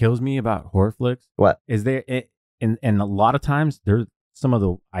what kills me about horror flicks? What? Is there and a lot of times there's some of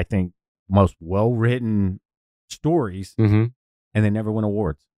the, I think, most well-written stories, Mm-hmm. and they never win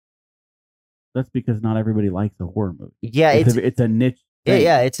awards. That's because not everybody likes a horror movie. Yeah, it's a niche. thing.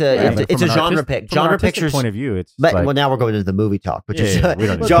 it's a genre pick. From an Genre artistic pictures point of view, it's But like, well, now we're going into the movie talk, which is we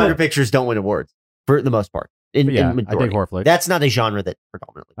don't need genre that. pictures don't win awards for the most part. In I majority. dig horror flicks. That's not a genre that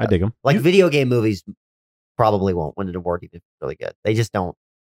predominantly. I does. dig them. Like video game movies probably won't win an award even if it's really good. They just don't.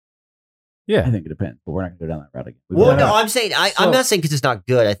 Yeah. I think it depends, but we're not going to go down that route again. Well, no, I'm saying I'm not saying because it's not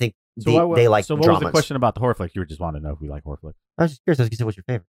good. I think they like So what dramas. was the question about the horror flick? You were just wanting to know if we like horror flicks. I was just curious. I was going to say, what's your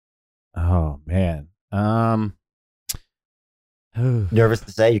favorite? Oh man. Nervous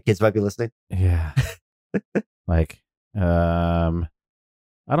to say your kids might be listening. Yeah. Like, I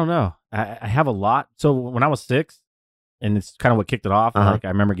don't know. I have a lot. So when I was 6, and it's kind of what kicked it off. Like I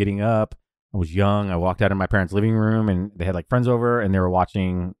remember getting up. I was young. I walked out of my parents' living room, and they had like friends over, and they were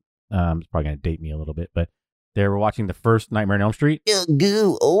watching. It's probably gonna date me a little bit, but they were watching the first Nightmare on Elm Street.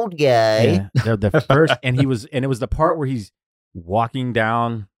 Goo, old guy. Yeah, the first, and it was the part where he's walking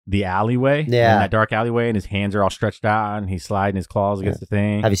down the alleyway, in that dark alleyway, and his hands are all stretched out, and he's sliding his claws against the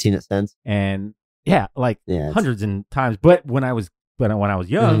thing. Have you seen it since? And hundreds of times. But when I was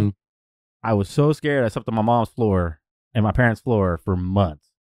young, I was so scared. I slept on my mom's floor and my parents' floor for months.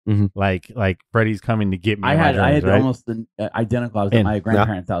 Mm-hmm. Like Freddy's coming to get me. I had right? almost the identical. I was at my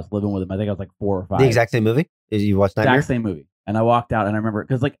grandparents' house living with them. I think I was like 4 or 5. The exact same movie? You watched Nightmare? Exact same movie. And I walked out and I remember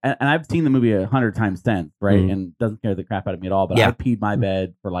because and I've seen the movie 100 times since, right? And it doesn't scare the crap out of me at all. But I peed my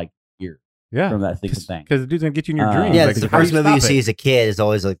bed for like years. Yeah, from that stinking thing. Because the dude's gonna get you in your dreams. Yeah, like, the first movie you see as a kid is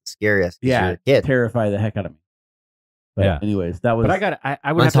always like the scariest. Yeah, you're a kid. terrify the heck out of me. But anyways, that was. But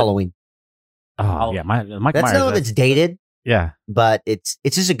I would. Mine's Halloween. Oh yeah, Michael Myers. That's not one that's dated. Yeah, but it's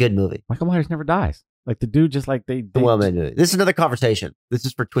just a good movie. Michael Myers never dies. Like the dude, just like they well, man, this is another conversation. This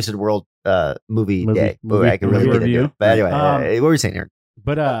is for Twisted World movie day. I can really get into it. But anyway, what were you saying here?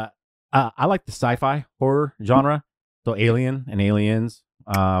 But I like the sci-fi horror genre. So Alien and Aliens.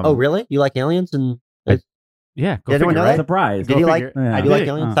 Oh, really? You like Aliens and? Yeah, did everyone know that? Surprise! Did you like? I do like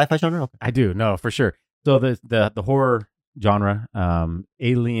Aliens sci-fi genre. Okay. I do. No, for sure. So the horror genre,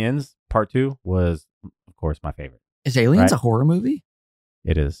 Aliens Part 2 was, of course, my favorite. Is Aliens a horror movie?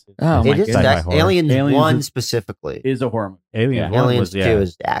 It is. Oh, it is. That's Aliens 1 specifically is a horror movie. Aliens 1 Aliens was, 2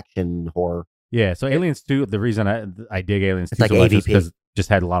 is action horror. Yeah. So Aliens 2, the reason I dig Aliens 2 it's like so much AVP. is because it just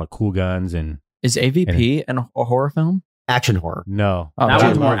had a lot of cool guns and. Is AVP a horror film? Action horror. No. Oh, that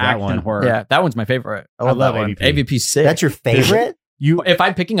one's more that action horror. Yeah, that one's my favorite. I love that one. AVP. AVP 6. That's your favorite? If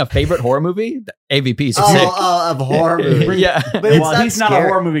I'm picking a favorite horror movie, AVP is sick. Of horror movie. Yeah. But it's Well, he's not a scary.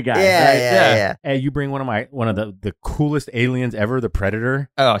 horror movie guy. Yeah, right? yeah. Hey, you bring one of the coolest aliens ever, the Predator,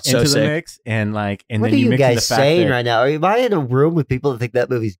 Oh, it's so into the sick. mix, and What then are you you mix guys in the fact saying that, right now? Am I in a room with people that think that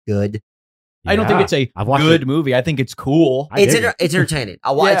movie's good? I don't think Yeah. it's a I've watched good it. movie. I think it's cool. I dig it. It's entertaining. It's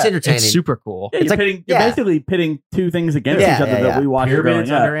Yeah, entertaining. It's super cool. Yeah, It's you're, like- you're yeah. basically pitting two things against Yeah, each other yeah, that yeah. we watched Pyramids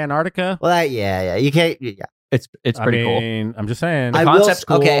growing up. under Antarctica. Well, yeah. You can't. Yeah. It's pretty cool. I'm just saying. I concept's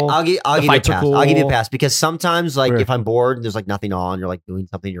will. Okay, cool. I'll give The you a fights are pass. I'll give you a cool. pass because sometimes, like, Sure. if I'm bored and there's like nothing on, you're like doing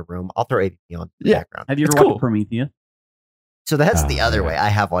something in your room, I'll throw AVP on in the Yeah. background. Have you ever It's watched cool. Prometheus? So that's the other yeah. way. I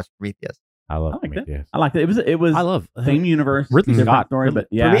have watched Prometheus. I love I like that. Prometheus. I liked it. It was I love same universe, Ridley different Scott. story, but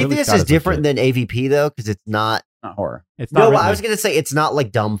yeah, Ridley Prometheus Scott is is different legit. than AVP though because it's not. not horror. It's not. No, but Ridley. I was gonna say it's not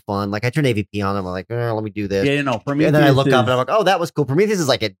like dumb fun. Like I turn AVP on, I'm like, let me do this. Yeah, no, Prometheus. And then I look is, up and I'm like, oh, that was cool. Prometheus is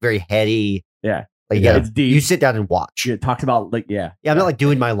like a very heady. Yeah. Like you Yeah. gotta- It's deep. You sit down and watch. it talks about like Yeah, I'm not like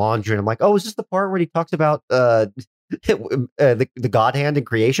doing my laundry and I'm like, oh, is this the part where he talks about the God hand in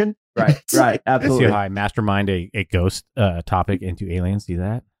creation? right, It's right, like- I see absolutely. how I mastermind a ghost topic into aliens. See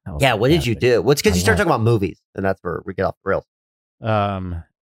that? That was Yeah, what did you fantastic. do? What's because I you start love- talking about movies and that's where we get off the rails.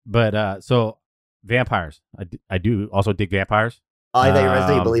 But so vampires. I do also dig vampires. I thought you were going to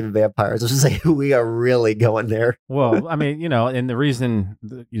say you Um, believe in vampires. I was just like, we are really going there. Well, I mean, and the reason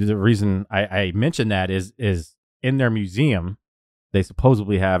I mentioned that is in their museum, they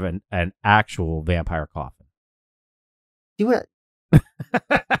supposedly have an actual vampire coffin. You went.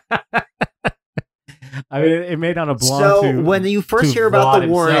 I mean, it may not have belonged So to. when you first to hear about Vlad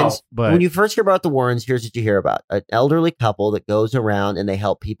the Warrens, himself, but when you first hear about the Warrens, here's what you hear about: an elderly couple that goes around and they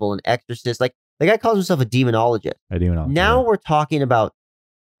help people and exorcists. Like the guy calls himself a demonologist. I do know. Now we're talking about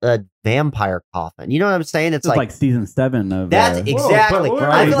a vampire coffin. You know what I'm saying? It's It's like season 7 of that's uh, exactly. but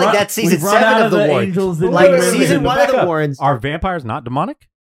I feel we've like run- that's season we've run 7 out of the Warrens. Angels and Like Demons season and- 1 of the Warrens. Are vampires not demonic?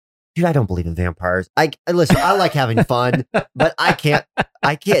 Dude, I don't believe in vampires. I listen. I like having fun, but I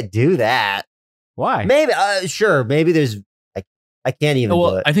can't do that. Why? Maybe, sure. Maybe there's. I can't even do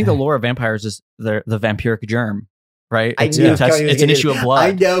Well, it. I think the lore of vampires is the vampiric germ, right? I It's, knew it's, Cody was it's an gonna- issue of I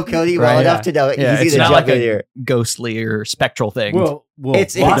blood. know Cody well Right, enough yeah. to know it. Yeah, He's it's gonna not jump like in a here. ghostly or spectral thing. Well,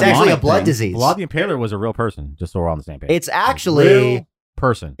 It's Vlad actually a demonic blood thing. disease. Vlad the Impaler was a real person. Just so we're on the same page. It's actually real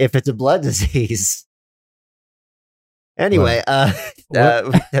person. if it's a blood disease. Anyway,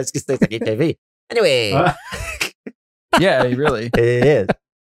 that's just like HIV. Anyway, yeah, really. it is.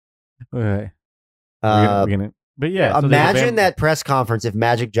 Okay. Uh, We're gonna- but yeah, so there's a imagine that press conference if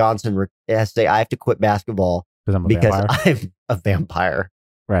Magic Johnson has to say, "I have to quit basketball because I'm a because vampire. I'm a vampire."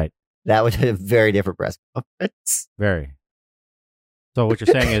 Right. That would be a very different press conference. Very. So what you're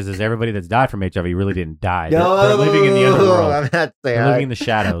saying is everybody that's died from HIV really didn't die. No, They're living in the underworld. I'm not saying. They're living in the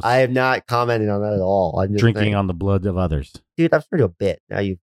shadows. I am not commenting on that at all. I'm just drinking saying. on the blood of others. Dude, I'm starting to a bit.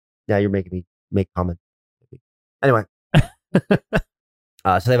 Now you're making me make comments. Anyway,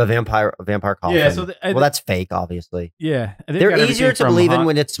 so they have a vampire coffin. Yeah, so well, that's fake, obviously. Yeah, and they've They're got easier everything to from believe in hot-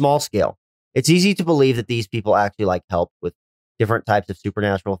 when it's small scale. It's easy to believe that these people actually like help with different types of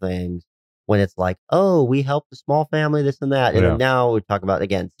supernatural things. When it's like, oh, we helped a small family, this and that, and Yeah. then now we're talking about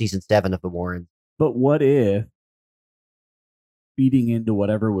again season 7 of the Warrens. But what if feeding into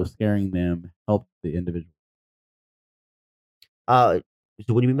whatever was scaring them helped the individual? So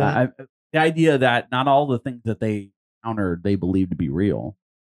what do you mean by that? The idea that not all the things that they encountered they believed to be real,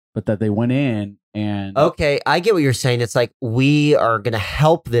 but that they went in and Okay, I get what you're saying. It's like we are going to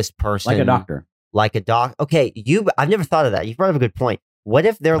help this person, like a doctor. like a doc. Okay, I've never thought of that. You brought up a good point. What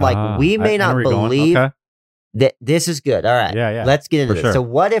if they're like, we may I know not where you're going. believe Okay. that this is good? All right, Yeah. let's get into For this. sure. So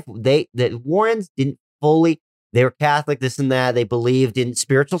what if the Warrens didn't fully? They were Catholic, this and that. They believed in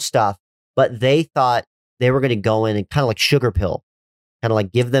spiritual stuff, but they thought they were going to go in and kind of like sugar pill, kind of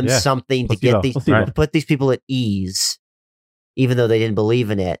like give them Yeah. something to Placebo. get these Placebo. to put these people at ease, even though they didn't believe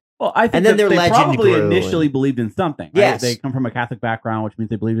in it. Well, I think And then that their they legend probably grew initially and- believed in something. Right? Yes. They come from a Catholic background, which means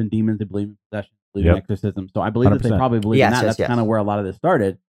they believe in demons, they believe in possession, believe in Yep. exorcism. So I believe that they 100%. probably believe Yes, in that. yes, That's yes. kind of where a lot of this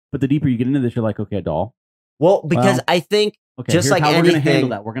started. But the deeper you get into this, you're like, okay, a doll. Well, because Well, I think Okay, Just here's like how we're going to anything- handle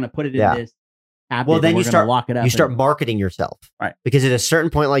that. We're going to put it in Yeah. this cabinet. Well, then and you we're gonna start- lock it up. you start and- marketing yourself, Right. Because at a certain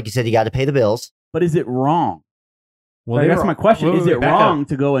point, like you said, you got to pay the bills. But is it wrong? Well, Like, they that's were- my question. wait, Is wait, it back wrong up.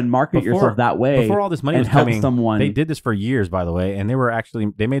 to go and market yourself that way Before all this money and was help coming, someone? they did this for years, by the way, and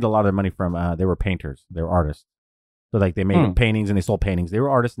they made a lot of their money from. They were painters, they were artists. So like they made paintings and they sold paintings. They were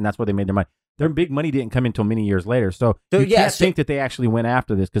artists, and that's where they made their money. Their big money didn't come until many years later. So you can't think that they actually went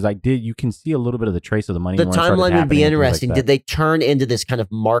after this because you can see a little bit of the trace of the money. The when it started timeline would happening be and things like interesting. that. Did they turn into this kind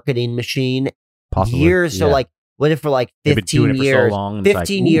of marketing machine Possibly, years? So yeah. like, what if for like They've been doing 15 it for so years, long, and it's like,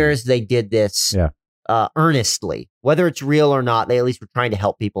 15 ooh. years they did this? Yeah. earnestly, whether it's real or not. They at least were trying to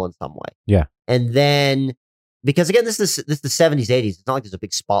help people in some way. Yeah. And then, because again, this is the 70s, 80s. It's not like there's a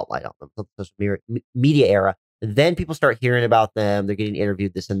big spotlight on them. It's the social media era. Then people start hearing about them. They're getting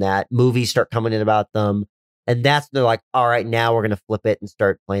interviewed, this and that. Movies start coming in about them. And that's, they're like, all right, now we're going to flip it and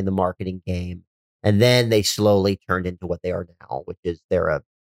start playing the marketing game. And then they slowly turned into what they are now, which is they're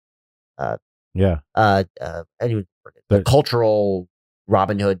the cultural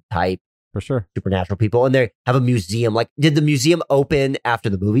Robin Hood type, for sure, supernatural people. And they have a museum. Like, did the museum open after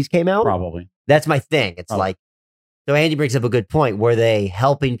the movies came out? Probably. That's my thing. It's like, so Andy brings up a good point. Were they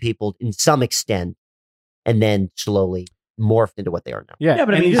helping people in some extent and then slowly morphed into what they are now? Yeah,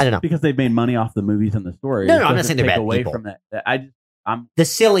 but I mean, I don't know. because they've made money off the movies and the stories. No, I'm not saying they're bad away people. from that. The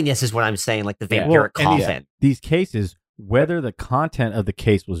silliness is what I'm saying, like the vampiric coffin. These cases, whether the content of the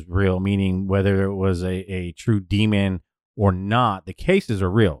case was real, meaning whether it was a true demon or not, the cases are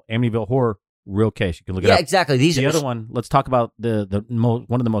real. Amityville Horror, real case. You can look it up. Yeah, exactly. The other one, let's talk about one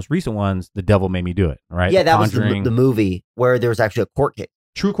of the most recent ones, The Devil Made Me Do It, right? Yeah, The that was Conjuring. the movie where there was actually a court case.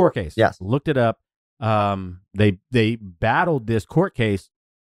 True court case. Yes. Looked it up. They battled this court case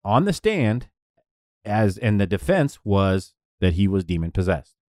on the stand, and the defense was that he was demon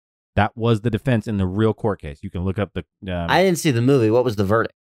possessed. That was the defense in the real court case. You can look up the. I didn't see the movie. What was the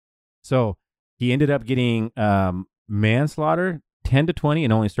verdict? So he ended up getting manslaughter, 10 to 20,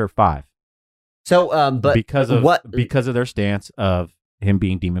 and only served 5. So, but because of their stance of him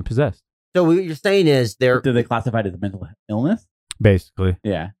being demon possessed. So what you're saying is do they classify it as a mental illness? Basically,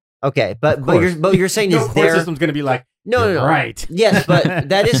 yeah. Okay, but you're saying is court their system's going to be like no, right. Yes, but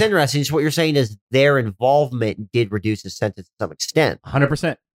that is interesting. So what you're saying is their involvement did reduce his sentence to some extent.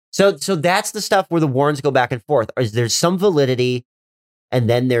 100%. So that's the stuff where the Warrens go back and forth. Is there's some validity, and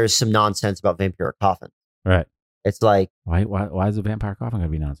then there's some nonsense about vampiric coffins. Right. It's like why is a vampire coffin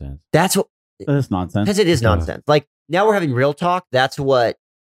going to be nonsense? That's what. That's nonsense. Because it is nonsense. Like, now we're having real talk. That's what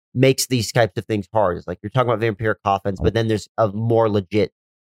makes these types of things hard. Is like you're talking about vampiric coffins, but then there's a more legit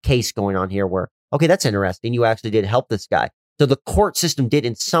case going on here where, okay, that's interesting. You actually did help this guy. So the court system did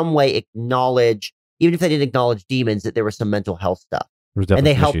in some way acknowledge, even if they didn't acknowledge demons, that there was some mental health stuff. And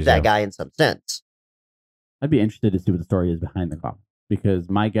they helped that guy in some sense. I'd be interested to see what the story is behind the coffin, because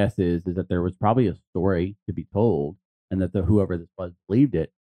my guess is that there was probably a story to be told, and that whoever this was believed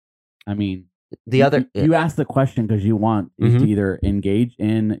it. I mean, you ask the question because you want to either engage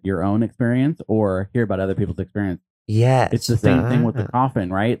in your own experience or hear about other people's experience. Yeah, it's the same thing with the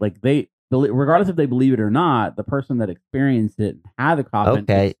coffin, right? Like regardless if they believe it or not, the person that experienced it had the coffin.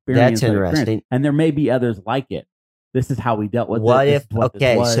 Okay, that's interesting. And there may be others like it. This is how we dealt with what it.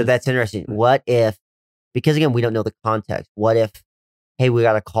 So that's interesting. What if, because again, we don't know the context. What if, hey, we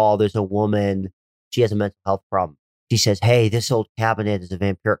got a call. There's a woman. She has a mental health problem. She says, hey, this old cabinet is a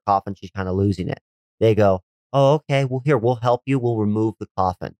vampiric coffin. She's kind of losing it. They go, oh, okay. Well, here, we'll help you. We'll remove the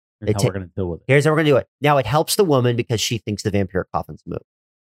coffin. Here's how we're going to deal with it. Here's how we're going to do it. Now, it helps the woman because she thinks the vampiric coffin's moved.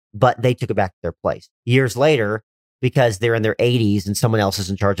 But they took it back to their place. Years later, because they're in their 80s and someone else is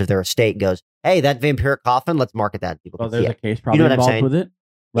in charge of their estate, goes, hey, that vampiric coffin, let's market that. People there's a case probably you know what involved I'm saying? with it.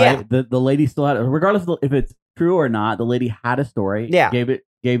 Right? Yeah. The lady still had, regardless of if it's true or not, the lady had a story. Yeah. Gave it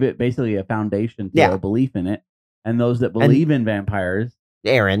basically a foundation to a belief in it. And those that believe in vampires,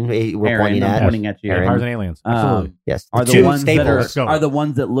 Aaron, we're pointing at you. Vampires and aliens. Absolutely. Yes. Are the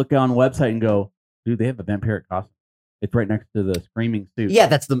ones that look on website and go, dude, they have a vampiric costume. It's right next to the screaming suit.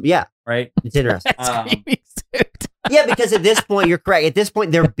 Yeah, right. It's interesting. Yeah, because at this point, you're correct. At this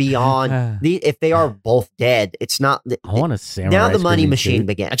point, they're beyond if they are both dead. It's not. I want a samurai. Now the money machine suit.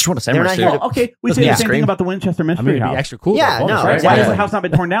 begins. I just want a samurai suit. Okay, we say the same thing about the Winchester Mystery House. It'd be extra cool. Yeah, no. Right? Exactly. Why has the house not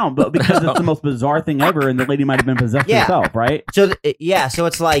been torn down? But because it's the most bizarre thing ever, and the lady might have been possessed herself, right? So so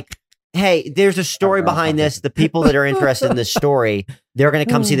it's like, hey, there's a story behind this. The people that are interested in this story, they're going to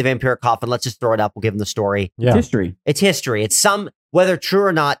come see the vampiric coffin. Let's just throw it up. We'll give them the story. Yeah. It's history. It's history. It's whether true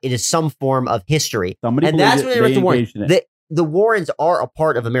or not, it is some form of history. Somebody and that's what they engaged in it. The Warrens are a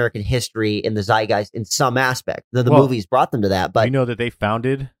part of American history in the zeitgeist in some aspect. The movies brought them to that. But you know that they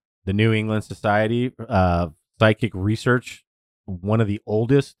founded the New England Society of Psychic Research, one of the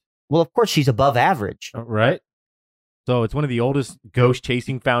oldest. Well, of course, she's above average. Right? So it's one of the oldest ghost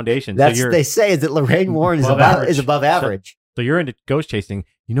chasing foundations. That's what they say, is that Lorraine Warren is above average. So you're into ghost chasing.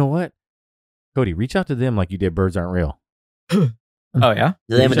 You know what? Cody, reach out to them like you did Birds Aren't Real. Oh, yeah?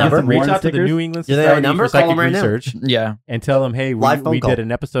 Do they have a number? Reach out to the New England Do they have a Society number? for Psychic Call them right now. Research. Yeah. And tell them, hey, Live phone we call. did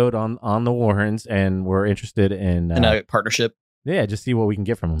an episode on the Warrens, and we're interested in a partnership. Yeah, just see what we can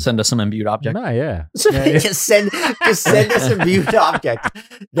get from them. Send us some imbued object. Nah, yeah. Just send us a viewed object.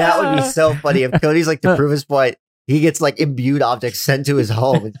 That would be so funny if Cody's like, to prove his point, he gets like imbued objects sent to his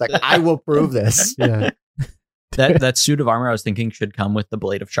home. It's like, I will prove this. Yeah. That suit of armor, I was thinking, should come with the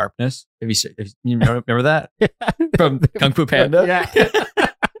blade of sharpness. If you remember that from Kung Fu Panda? Yeah.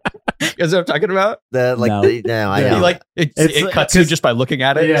 You guys know what I'm talking about? I know. He like it cuts you just by looking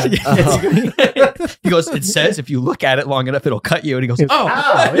at it. Yeah. He goes, it says if you look at it long enough, it'll cut you. And he goes,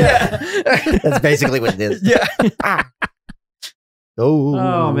 Ow, yeah. That's basically what it is. Yeah.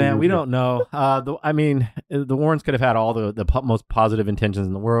 Oh man, we don't know. The Warrens could have had all the most positive intentions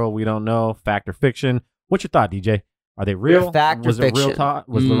in the world. We don't know. Fact or fiction? What's your thought, DJ? Are they real? Fact or was it real fiction? talk?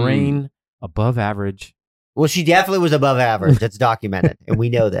 Was Lorraine above average? Well, she definitely was above average. It's documented, and we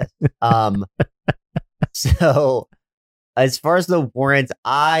know this. So as far as the Warrens,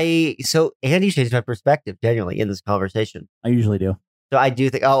 Andy changed my perspective genuinely in this conversation. I usually do. So I do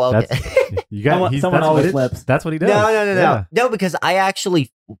think, okay. You got someone always flips. That's what he does. No, because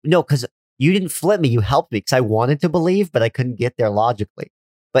because you didn't flip me. You helped me because I wanted to believe, but I couldn't get there logically.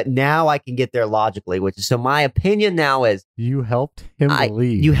 But now I can get there logically, which is, so my opinion now is, You helped him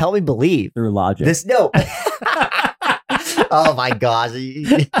believe. you helped me believe Through logic. Oh my gosh.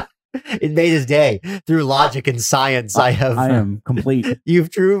 It made his day. Through logic and science, I am complete. You've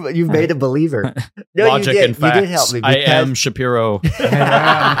made a believer. No, Logic you did. and facts. You did help me. I am Shapiro.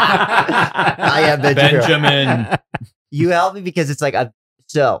 I am Benjamin. You helped me because it's like,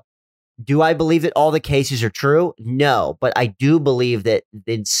 so do I believe that all the cases are true? No, but I do believe that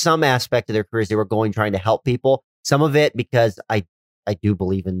in some aspect of their careers, they were trying to help people. Some of it because I do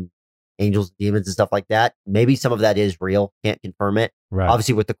believe in angels and demons and stuff like that. Maybe some of that is real. Can't confirm it. Right.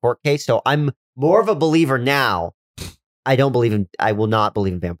 Obviously with the court case. So I'm more of a believer now. I will not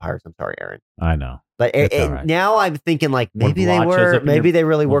believe in vampires. I'm sorry, Aaron. I know. But right. now I'm thinking like maybe they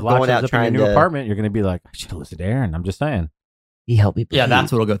really were When Vlad going out shows up trying in your new to apartment. You're going to be like, I should have listened to Aaron. I'm just saying. He helped me. Yeah, believe.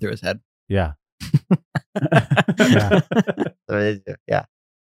 that's what'll go through his head. Yeah. Yeah.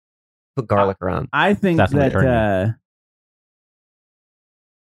 Put garlic around. I think That's what turned that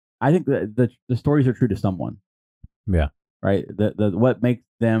I think that the stories are true to someone. Yeah. Right. The what makes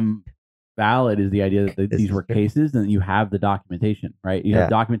them valid is the idea that these were cases, and you have the documentation. Right. You have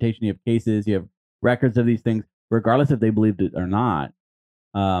documentation. You have cases. You have records of these things, regardless if they believed it or not.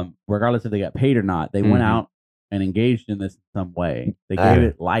 Regardless if they got paid or not, they went out and engaged in this in some way. They gave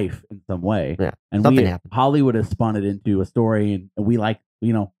it life in some way. Yeah. And Something happened. Hollywood has spun it into a story, and we like,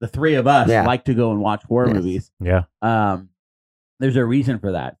 the three of us like to go and watch horror movies. Yeah. There's a reason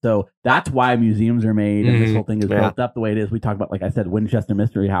for that. So that's why museums are made, and this whole thing is built up the way it is. We talked about, like I said, Winchester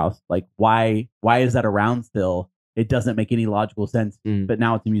Mystery House. Like, why is that around still? It doesn't make any logical sense. But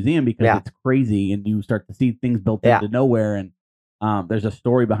now it's a museum because it's crazy, and you start to see things built into nowhere, and there's a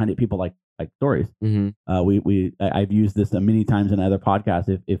story behind it. People like stories. I've used this many times in other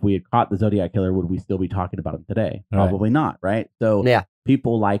podcasts. If we had caught the Zodiac Killer, would we still be talking about him today? Right. Probably not, right? So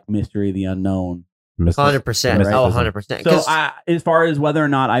people like mystery, the unknown. 100%. Right? Oh, 100%. So as far as whether or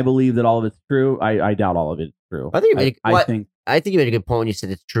not I believe that all of it's true, I doubt all of it's true. I think you made a good point when you said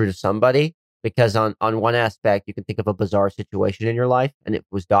it's true to somebody, because on one aspect, you can think of a bizarre situation in your life, and it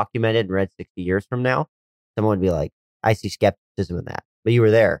was documented and read 60 years from now. Someone would be like, I see skepticism in that, but you were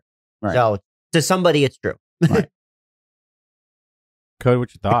there. Right. So to somebody, it's true. Right. Code,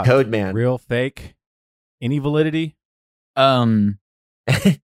 what's your thoughts? Code man. Real, fake, any validity?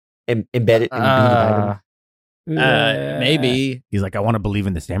 Embedded in maybe. He's like, I want to believe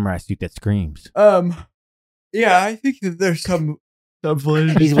in the samurai suit that screams. Yeah, I think that there's some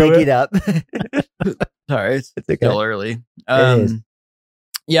validity. He's waking up. Sorry, it's okay. still early. It is.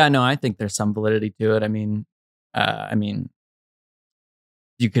 Yeah, no, I think there's some validity to it.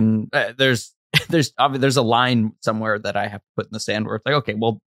 You can. There's a line somewhere that I have to put in the sand where it's like, okay,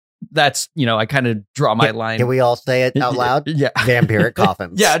 well, that's, I kind of draw my line. Can we all say it out loud? Yeah, vampiric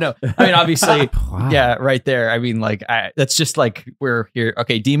coffins. Yeah, no, obviously, Wow. yeah, right there. That's just like we're here.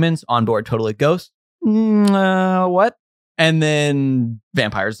 Okay, demons on board, totally. Ghosts, what? And then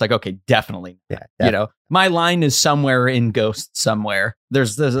vampires, like, okay, definitely. Yeah, my line is somewhere in Ghosts somewhere.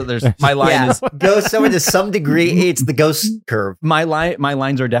 There's my line is Ghost somewhere to some degree. It's the ghost curve. my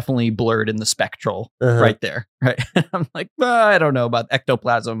lines are definitely blurred in the spectral right there. Right. I'm like, I don't know about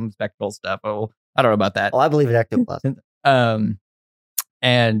ectoplasm, spectral stuff. Oh, I don't know about that. Oh, I believe in ectoplasm. I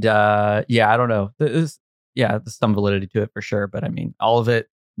don't know. There's some validity to it for sure. But all of it.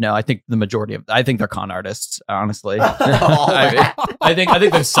 No, I think the majority I think they're con artists, honestly. I think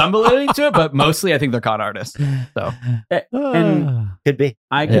there's some validity to it, but mostly I think they're con artists. So, and could be.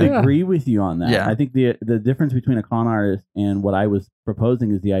 I could agree with you on that. Yeah. I think the difference between a con artist and what I was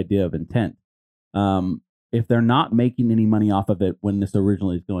proposing is the idea of intent. If they're not making any money off of it when this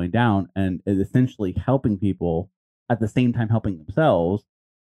originally is going down, and is essentially helping people at the same time helping themselves,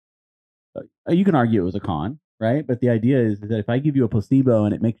 you can argue it was a con, right? But the idea is that if I give you a placebo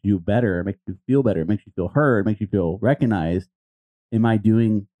and it makes you better, it makes you feel better, it makes you feel heard, it makes you feel recognized, am I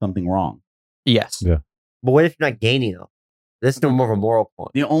doing something wrong? Yes. Yeah. But what if you're not gaining though? This is no more of a moral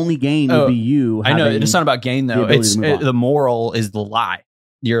point. The only gain would be you. I know it's not about gain though. ability to move on. The moral is the lie.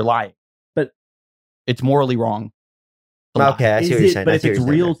 You're lying, But- it's morally wrong. to lie. Okay, I see Is what you're it- saying. But I if see what it's you're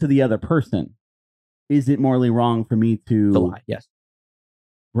saying real to the other person, is it morally wrong for me To to lie, yes.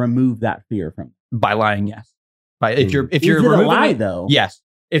 remove that fear from? By lying, yes. By if you're Is it a removing lie it, though? yes.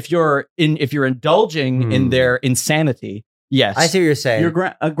 If you're indulging in their insanity, yes. I see what you're saying.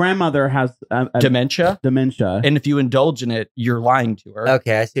 A grandmother has dementia, dementia, and if you indulge in it, you're lying to her.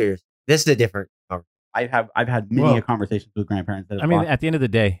 Okay, I see what you're saying. This is a different conversation. I've had many conversations with grandparents. That have I mean, lost at the end of the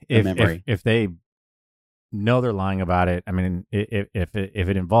day, their if memory. if they know they're lying about it, I mean, if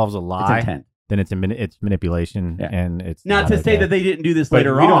it involves a it's lie, intent. then it's manipulation, Yeah. and it's Not to say okay. that they didn't do this But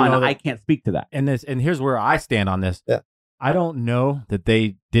later we don't on. know that- I can't speak to that. And here's where I stand on this. Yeah. I don't know that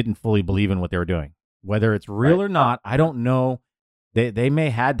they didn't fully believe in what they were doing, whether it's real or not. I don't know. They may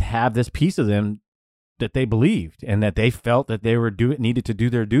had to have this piece of them that they believed and that they felt that they were needed to do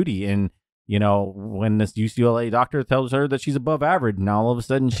their duty. And when this UCLA doctor tells her that she's above average, and all of a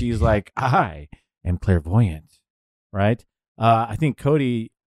sudden she's like, I am clairvoyant, right? I think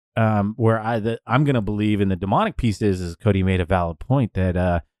Cody, where I'm going to believe in the demonic piece is Cody made a valid point that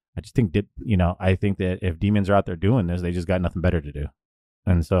I just think that, I think that if demons are out there doing this, they just got nothing better to do.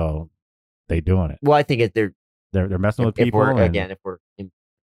 And so they doing it. Well, I think they're messing with if people. we're, and- again, if we're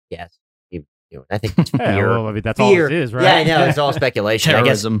yes, I think it's fear. Yeah, well, I mean, that's fear. all it is, right? Yeah, I know it's all speculation. I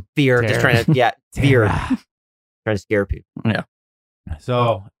guess Terrorism. fear, just trying to fear, Terror. trying to scare people.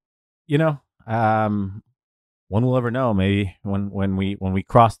 So, one will ever know. Maybe when we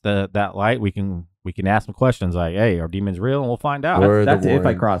cross that light, we can ask some questions like, "Hey, are demons real?" And we'll find out. Or- That's the if I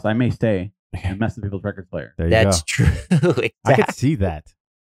warning. cross. I may stay and mess with people's record player. There you That's go. true. Exactly. I could see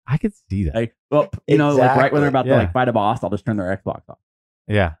that. Like, well, like right when they're about to Yeah. like fight a boss, I'll just turn their Xbox off.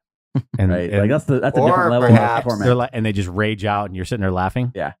 Yeah. And, Right? and Like that's a Or different level perhaps of torment. they're like, and they just rage out, and you're sitting there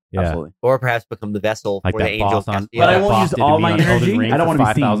laughing. Yeah, Yeah. absolutely. Or perhaps become the vessel Like for that the angels. boss on. But I that won't boss use did to all me my on Elden energy. Ring I don't for wanna be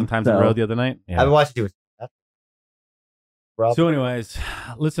 5,000 seen, times in a so- row the other night. Yeah. I've been watching it. So, anyways,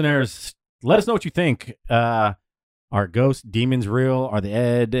 listeners, let us know what you think. Are ghosts, demons real? Are the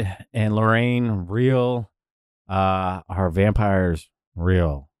Ed and Lorraine real? Are vampires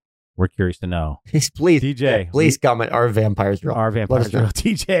real? We're curious to know. Please, DJ, please comment. Are vampires real? Are vampires us know. real?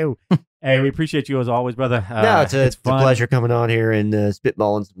 DJ, hey, we appreciate you as always, brother. No, it's a fun. pleasure coming on here and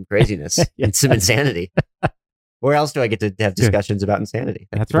spitballing some craziness and some insanity. Where else do I get to have discussions about insanity?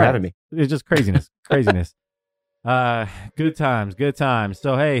 Thank That's you for right. having me. It's just craziness. Good times.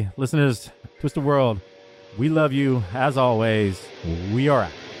 So, hey, listeners, Twisted World, we love you as always. We are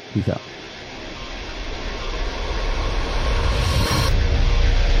out. Peace out.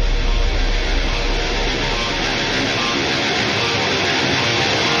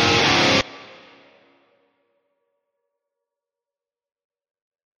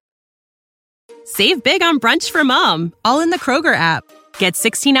 Save big on brunch for mom, all in the Kroger app. Get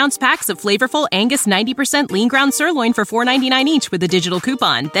 16-ounce packs of flavorful Angus 90% lean ground sirloin for $4.99 each with a digital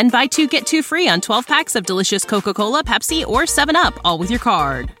coupon. Then buy 2, get 2 free on 12 packs of delicious Coca-Cola, Pepsi, or 7-Up, all with your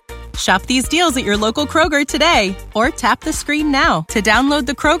card. Shop these deals at your local Kroger today, or tap the screen now to download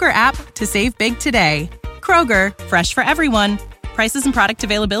the Kroger app to save big today. Kroger, fresh for everyone. Prices and product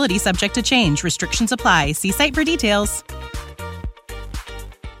availability subject to change. Restrictions apply. See site for details.